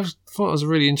I thought it was a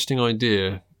really interesting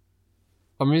idea.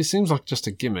 I mean, it seems like just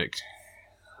a gimmick.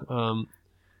 I'm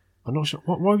not sure.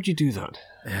 Why would you do that?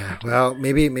 Yeah, well,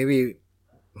 maybe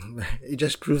it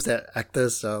just proves that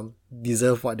actors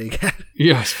deserve what they get.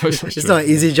 Yeah, I suppose it's not an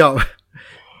easy job.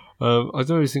 I don't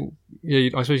really think.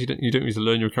 Yeah, I suppose you don't need to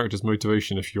learn your character's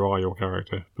motivation if you are your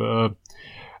character. But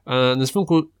and there's a film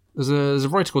called there's a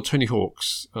writer called Tony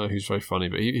Hawks who's very funny,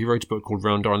 but he wrote a book called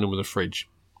Round Island with a Fridge,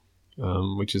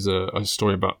 which is a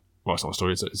story about. Well, it's not a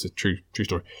story. It's a true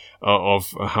story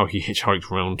of how he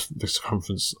hitchhiked around the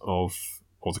circumference of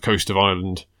the coast of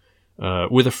Ireland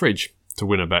with a fridge to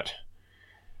win a bet.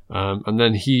 And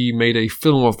then he made a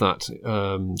film of that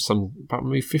about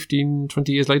maybe 15,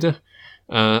 20 years later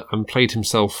and played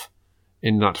himself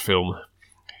in that film,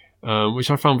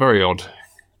 which I found very odd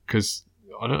because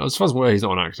as far as I'm aware, he's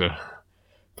not an actor,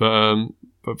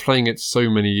 but playing it so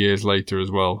many years later as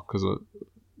well, because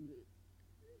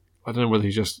I don't know whether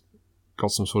he just got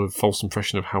some sort of false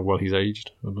impression of how well he's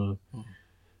aged. I don't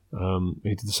know.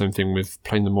 He did the same thing with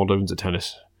playing the Moldones at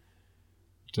tennis.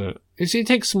 It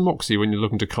takes some moxie when you're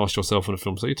looking to cast yourself in a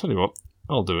film, so you tell you what,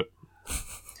 I'll do it.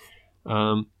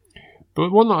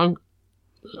 But one that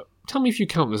tell me if you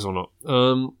count this or not.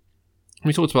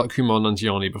 We talked about Kumar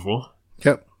Nanjiani before.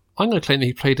 Yep. I'm going to claim that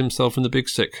he played himself in The Big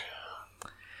Sick.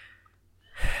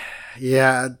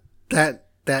 Yeah, that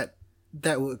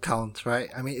would count, right?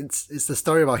 I mean, it's the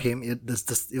story about him. It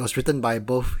was written by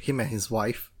both him and his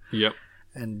wife. Yep.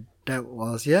 And that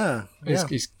was yeah.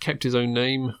 He's kept his own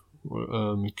name,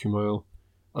 Kumail.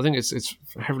 I think it's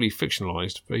heavily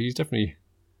fictionalized, but he's definitely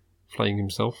playing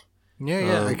himself.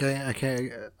 Yeah.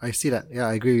 I see that. Yeah,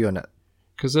 I agree with you on that.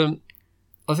 Because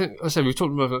I think, I said, we've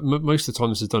talked about it, most of the time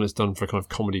this is done, it's done for a kind of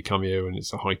comedy cameo and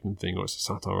it's a heightened thing or it's a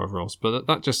satire or whatever else. But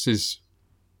that just is,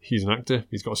 he's an actor,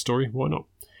 he's got a story, why not?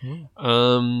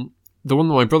 The one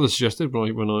that my brother suggested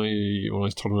when I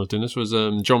told him I was doing this was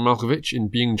John Malkovich in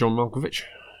Being John Malkovich.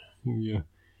 Yeah.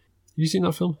 You seen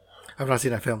that film? I've not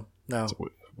seen that film, no. It's a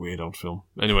weird old film.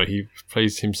 Anyway, he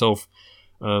plays himself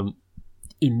in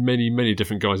many, many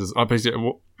different guises.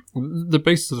 The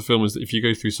basis of the film is that if you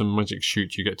go through some magic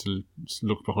shoot, you get to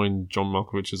look behind John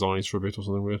Malkovich's eyes for a bit or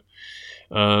something weird.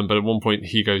 But at one point,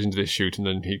 he goes into this shoot and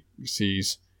then he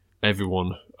sees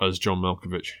everyone as John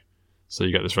Malkovich. So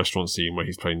you get this restaurant scene where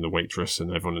he's playing the waitress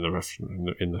and everyone in the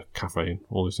restaurant, in the cafe, and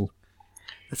all those things.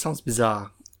 That sounds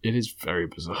bizarre. It is very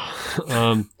bizarre.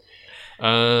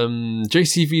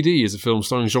 JCVD is a film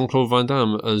starring Jean-Claude Van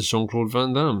Damme as Jean-Claude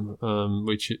Van Damme,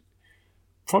 which it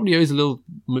probably owes a little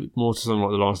more to something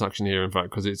like The Last Action Hero, in fact,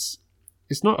 because it's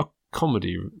not a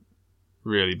comedy,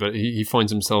 really, but he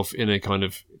finds himself in a kind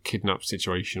of kidnapped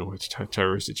situation or a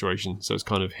terrorist situation, so it's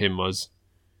kind of him as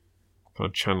kind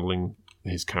of channeling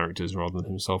his characters rather than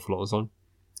himself a lot of the time.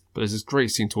 But there's this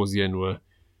great scene towards the end where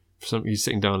he's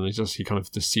sitting down and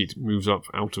the seat moves up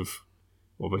out of,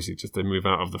 or basically just they move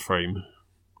out of the frame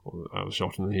or out of the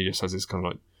shot, and then he just has this kind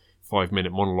of like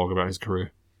 5-minute monologue about his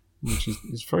career, which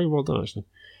is very well done actually.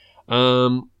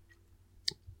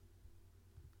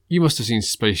 You must have seen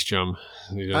Space Jam.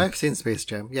 I've seen Space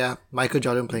Jam. Yeah, Michael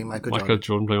Jordan playing Michael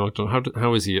Jordan.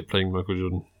 How is he at playing Michael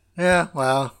Jordan? Yeah,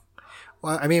 well,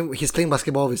 I mean, he's playing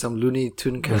basketball with some Looney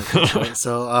Tune characters, right?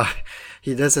 So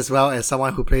he does as well as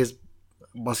someone who plays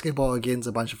basketball against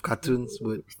a bunch of cartoons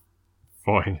would.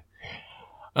 Fine.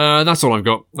 That's all I've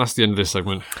got. That's the end of this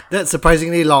segment. That's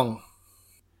surprisingly long.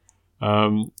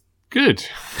 Good.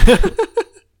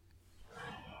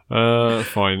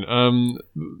 Fine.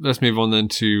 Let's move on then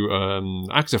to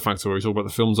Actor Factor, where we talk about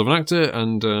the films of an actor,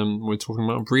 and we're talking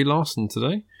about Brie Larson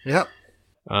today. Yep.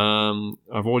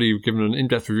 I've already given an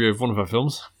in-depth review of one of her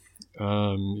films,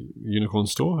 Unicorn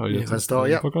Store. Unicorn Store,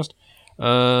 yeah. Podcast.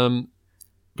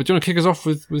 But do you want to kick us off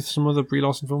with some other Brie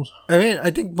Larson films? I mean,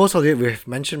 I think most of it we've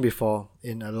mentioned before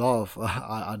in a lot of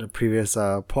other previous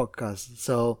podcasts.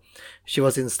 So she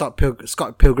was in Scott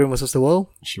Pilgrim vs. the World.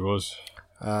 She was.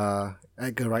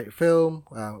 Edgar Wright film,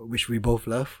 which we both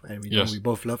love, and we know Yes. we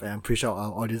both love, and I'm pretty sure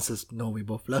our audiences know we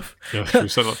both love. Yeah, we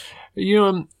said that.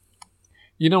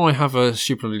 You know, I have a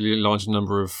stupidly large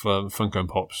number of Funko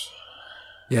Pops.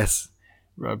 Yes.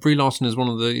 Brie Larson is one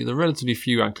of the relatively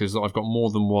few actors that I've got more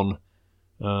than one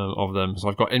of them. So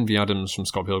I've got Envy Adams from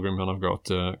Scott Pilgrim, and I've got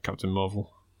Captain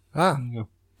Marvel. Ah, Yeah.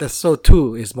 that's so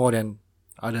two is more than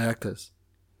other actors.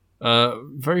 Yeah,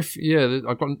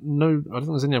 I've got no. I don't think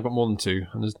there's any. I've got more than two,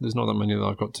 and there's not that many that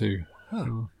I've got two.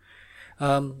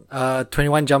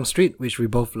 21 Jump Street, which we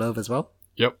both love as well.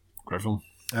 Yep, great film.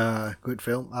 Good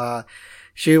film.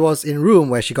 She was in Room,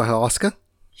 where she got her Oscar,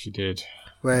 She did.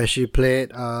 where she played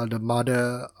the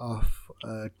mother of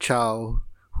a child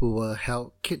who were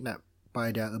held kidnapped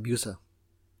by their abuser.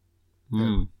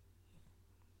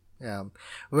 Yeah,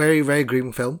 very, very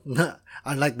grim film.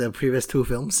 Unlike the previous two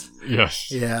films. Yes.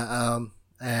 Yeah,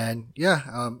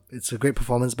 it's a great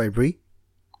performance by Brie.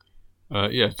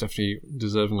 Yeah, definitely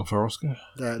deserving of her Oscar.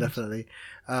 Definitely.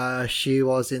 She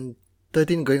was in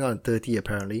 13 going on 30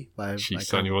 apparently. She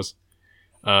certainly was.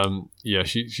 Yeah,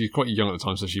 she's quite young at the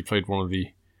time, so she played one of the...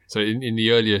 So in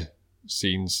the earlier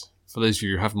scenes, for those of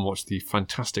you who haven't watched the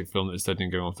fantastic film that is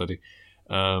 13 going on 30,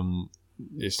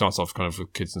 it starts off kind of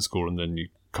with kids in school and then you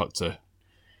cut to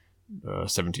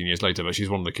 17 years later, but she's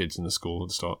one of the kids in the school at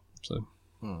the start. So,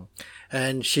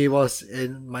 And she was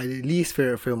in my least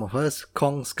favorite film of hers,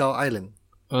 Kong Skull Island.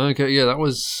 okay, yeah, that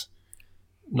was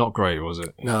not great, was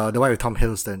it? No, the one with Tom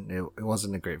Hiddleston. It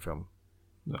wasn't a great film.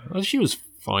 No, she was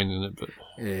fine in it, but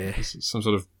Yeah. some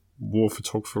sort of war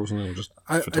photographer or something, or just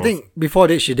I think before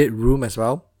that she did Room as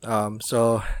well.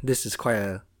 So this is quite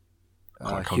a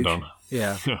come huge, down.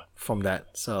 Yeah, from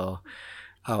that. So,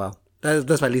 oh well.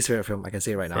 That's my least favorite film, I can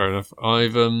say right now. Fair enough.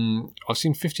 I've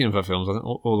seen 15 of her films. I think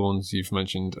all the ones you've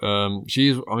mentioned.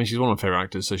 She's one of my favourite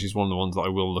actors, so she's one of the ones that I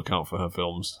will look out for her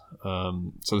films.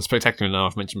 So The Spectacular Now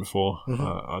I've mentioned before.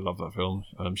 I love that film.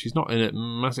 She's not in it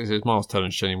massively. It's Miles Teller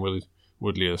and Shailene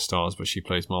Woodley are the stars, but she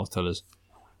plays Miles Teller's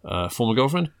former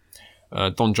girlfriend.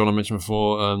 Don John I mentioned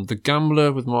before. The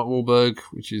Gambler with Mark Wahlberg,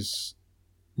 which is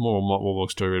more on Mark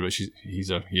Wahlberg's story, but he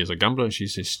is a gambler. And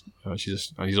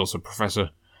he's also a professor,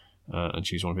 and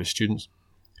she's one of his students.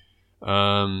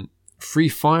 Free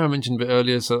Fire I mentioned a bit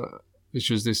earlier, which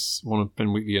was this one of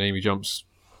Ben Wheatley and Amy Jump's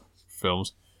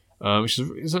films, which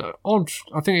is an odd.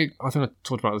 I think I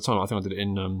talked about it at the time. I think I did it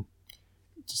in To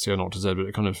See Her Not to Z, but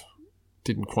it kind of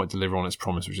didn't quite deliver on its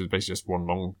promise, which is basically just one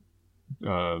long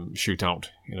shootout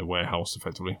in a warehouse,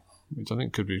 effectively, which I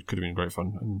think could have been great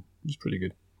fun and it was pretty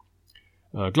good.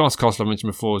 Glass Castle I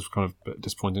mentioned before was kind of a bit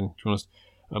disappointing, to be honest.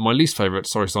 My least favourite,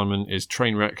 sorry Simon, is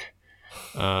Trainwreck,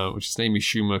 which is an Amy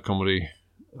Schumer comedy,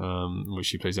 in which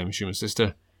she plays Amy Schumer's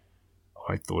sister.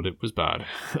 I thought it was bad.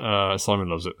 Simon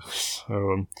loves it.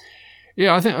 So,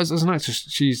 yeah, I think as an actress,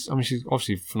 she's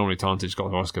obviously phenomenally talented. She's got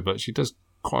an Oscar, but she does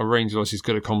quite a range. She's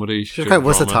good at comedy. She's quite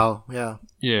versatile, yeah.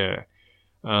 Yeah.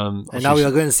 And now we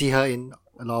are going to see her in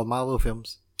a lot of Marvel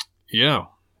films. Yeah.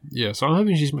 Yeah, so I'm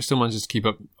hoping she still manages to keep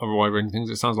up a wide range of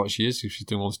things. It sounds like she is. She's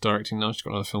doing all this directing now. She's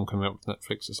got another film coming out with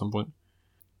Netflix at some point.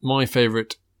 My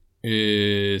favourite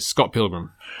is Scott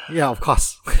Pilgrim. Yeah, of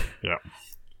course. Yeah.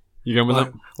 You going with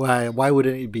that? Why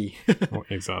wouldn't it be?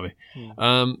 Exactly.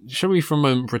 Shall we for a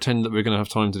moment pretend that we're going to have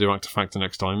time to do Actor Factor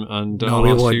next time? And no,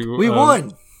 we won't. We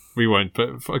won't. We won't.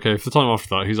 But okay, for the time after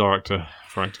that, who's our actor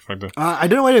for Actor Factor? I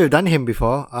don't know whether you've done him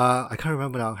before. I can't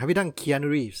remember now. Have you done Keanu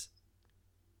Reeves?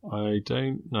 I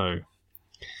don't know.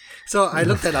 So I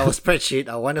looked at our spreadsheet,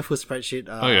 our wonderful spreadsheet.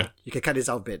 Yeah. You can cut this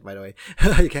out bit, by the way.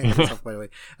 You can cut this off, by the way.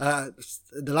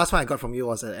 The last one I got from you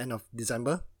was at the end of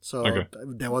December. So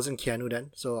there wasn't Keanu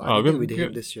then. So I think we did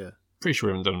him this year. Pretty sure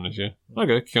we haven't done him this year.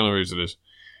 Okay, Keanu Reeves it is.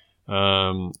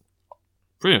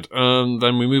 Brilliant.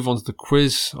 Then we move on to the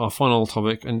quiz, our final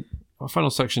topic, and our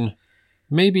final section.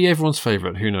 Maybe everyone's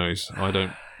favourite. Who knows? I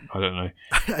don't know.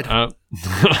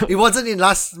 It wasn't in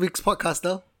last week's podcast,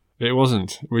 though. It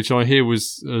wasn't, which I hear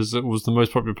was the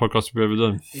most popular podcast we've ever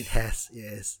done. It has,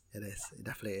 yes, it is. It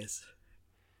definitely is.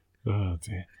 Oh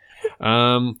dear.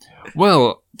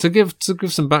 Well, to give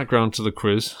some background to the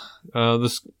quiz, the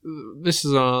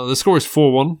score is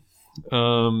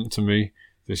 4-1 to me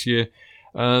this year.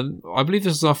 I believe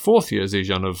this is our fourth year,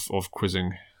 Zijan, of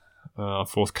quizzing, our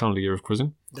fourth calendar year of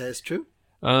quizzing. That is true.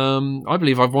 I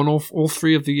believe I've won all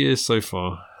 3 of the years so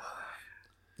far.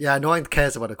 Yeah, no one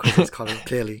cares about the quizzes, Colin,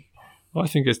 clearly. I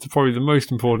think it's probably the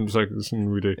most important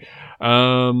thing we do.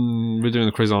 We're doing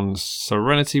the quiz on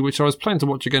Serenity, which I was planning to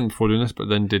watch again before doing this, but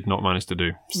then did not manage to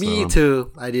do. Me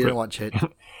too. I didn't watch it.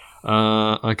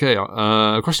 Okay.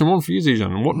 Question 1 for you,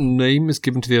 Zijan. What name is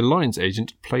given to the Alliance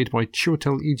agent played by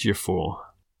Chiwetel Ejiofor?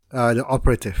 The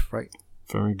operative, right?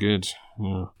 Very good.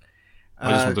 Yeah.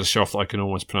 I just wanted to show off that I can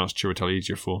almost pronounce Chiwetel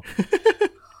Ejiofor.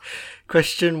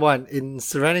 Question 1. In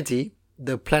Serenity,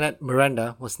 the planet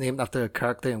Miranda was named after a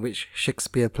character in which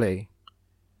Shakespeare play.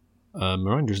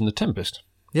 Miranda's in The Tempest.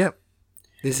 Yep.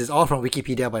 This is all from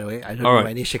Wikipedia, by the way. I don't know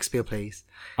any Shakespeare plays.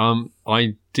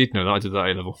 I did know that. I did that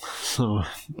A-level. So,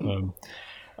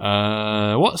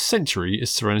 what century is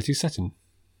Serenity set in?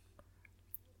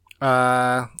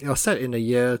 It was set in the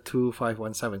year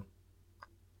 2517.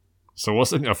 So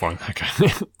what's it? Oh, fine. Okay.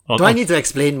 Do I need to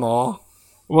explain more?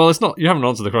 Well, it's not. You haven't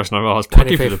answered the question I've asked. I'll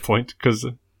give you the point because.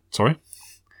 Sorry.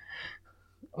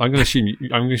 I'm going to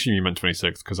assume you meant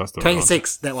 26 because that's the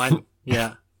 26. That one.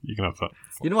 Yeah. You can have that.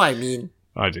 You know what I mean.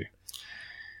 I do.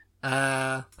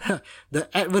 The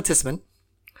advertisement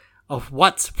of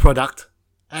what product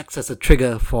acts as a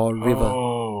trigger for River?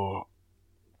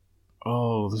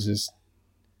 Oh, this is.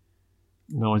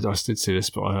 No, I did see this,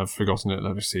 but I have forgotten it.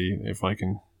 Let me see if I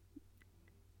can.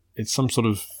 It's some sort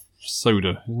of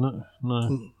soda, isn't it?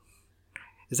 No.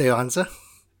 Is that your answer?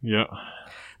 Yeah.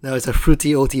 No, it's a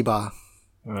fruity OT bar.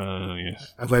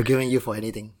 Yes. We're giving you for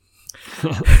anything.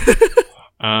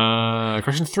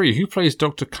 Question 3. Who plays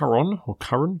Dr. Curran,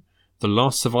 the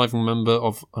last surviving member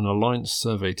of an Alliance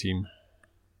survey team?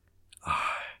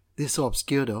 This is so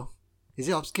obscure, though. Is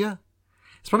it obscure?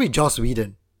 It's probably Joss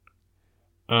Whedon.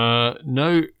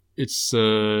 No, it's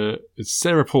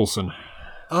Sarah Paulson.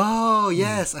 Oh,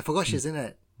 yes. I forgot she's in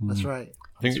it. That's right.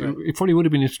 I think it probably would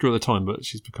have been obscure at the time, but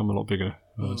she's become a lot bigger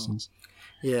since.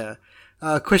 Yeah.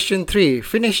 Question 3.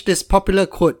 Finish this popular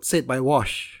quote said by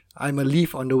Wash. I'm a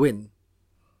leaf on the wind.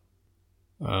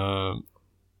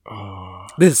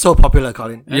 This is so popular,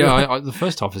 Colin. Yeah, the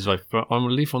first half is like, but I'm a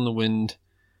leaf on the wind.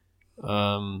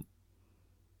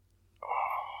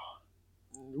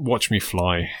 Watch me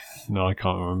fly. No, I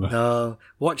can't remember.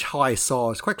 Watch How I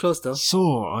Saw. It's quite close though.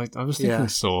 Saw. I was thinking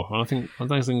Saw. And I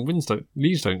think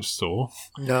leaves don't Saw.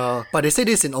 No, but they say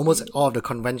this in almost all of the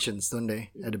conventions, don't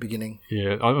they? At the beginning.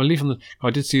 Yeah, I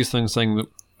did see a thing saying that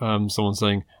someone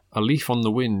saying a leaf on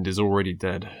the wind is already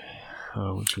dead,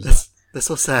 which was that's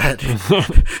so sad.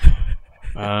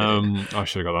 I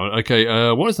should have got that one. Okay,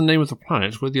 what is the name of the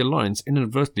planet where the Alliance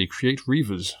inadvertently create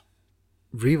Reavers?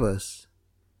 Reavers.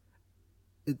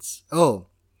 Hold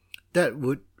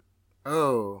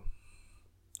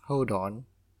on.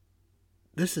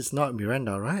 This is not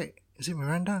Miranda, right? Is it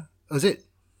Miranda? Oh, is it?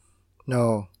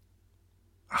 No.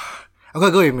 I'm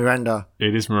gonna go with Miranda.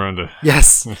 It is Miranda.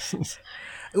 Yes.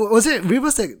 Was it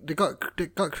Reavers that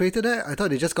got created there? I thought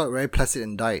they just got very placid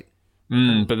and died.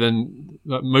 But then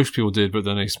most people did, but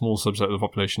then a small subset of the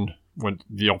population went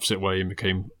the opposite way and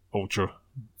became ultra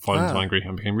violent and angry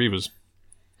and became Reavers.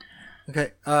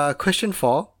 Okay, question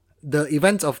 4. The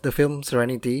events of the film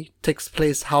Serenity takes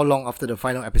place how long after the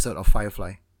final episode of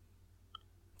Firefly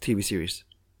TV series?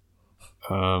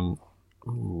 I'd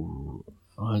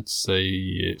say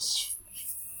it's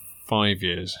 5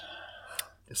 years.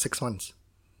 6 months.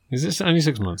 Is this only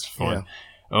 6 months? Fine. Yeah.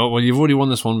 Oh, well, you've already won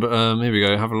this one, but here we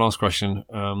go. I have a last question.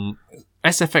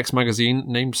 SFX magazine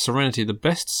named Serenity the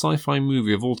best sci-fi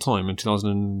movie of all time in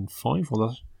 2005,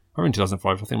 or in 2005,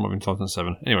 I think it might have been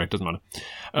 2007. Anyway, it doesn't matter.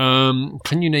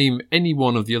 Can you name any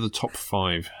one of the other top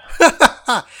 5?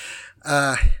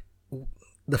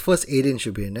 The first Alien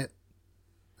should be in it.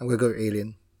 I'm going to go with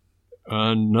Alien.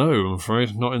 No, I'm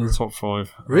afraid. Not in the top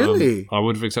 5. Really? I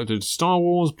would have accepted Star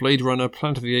Wars, Blade Runner,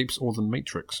 Planet of the Apes, or The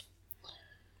Matrix.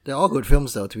 They're all good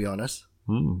films, though, to be honest.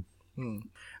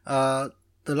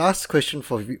 The last question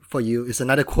for you is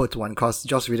another quote one, because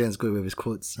Joss Whedon is good with his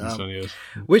quotes.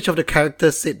 Which of the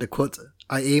characters said the quote,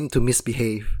 "I aim to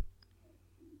misbehave"?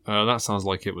 That sounds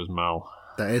like it was Mal.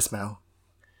 That is Mal.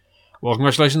 Well,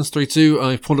 congratulations, 3-2.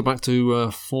 I've pulled it back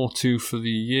to 4-2 for the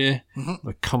year. Mm-hmm.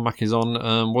 The comeback is on.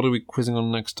 What are we quizzing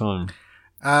on next time?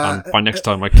 And by next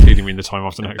time, I clearly mean the time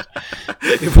after next.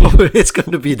 It's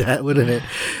going to be that, wouldn't it?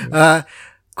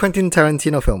 Quentin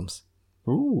Tarantino films.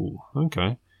 Ooh,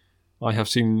 okay. I have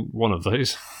seen one of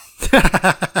those.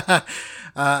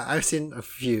 I've seen a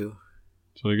few.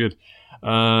 So good.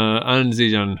 And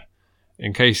Zijan,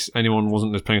 in case anyone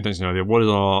wasn't paying attention earlier, what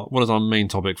is our main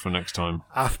topic for next time?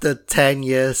 After 10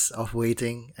 years of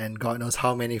waiting and God knows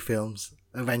how many films,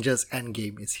 Avengers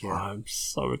Endgame is here. I'm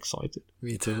so excited.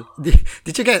 Me too.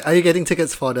 Are you getting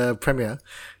tickets for the premiere?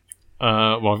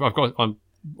 Well,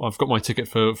 I've got my ticket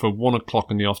for 1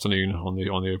 o'clock in the afternoon on the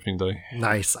opening day.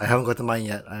 Nice. I haven't gotten mine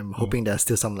yet. I'm hoping there's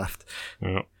still some left.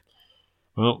 Yeah.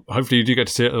 Well, hopefully you do get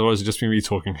to see it. Otherwise, it'll just be me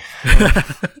talking.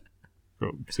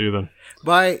 Cool. See you then.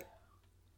 Bye.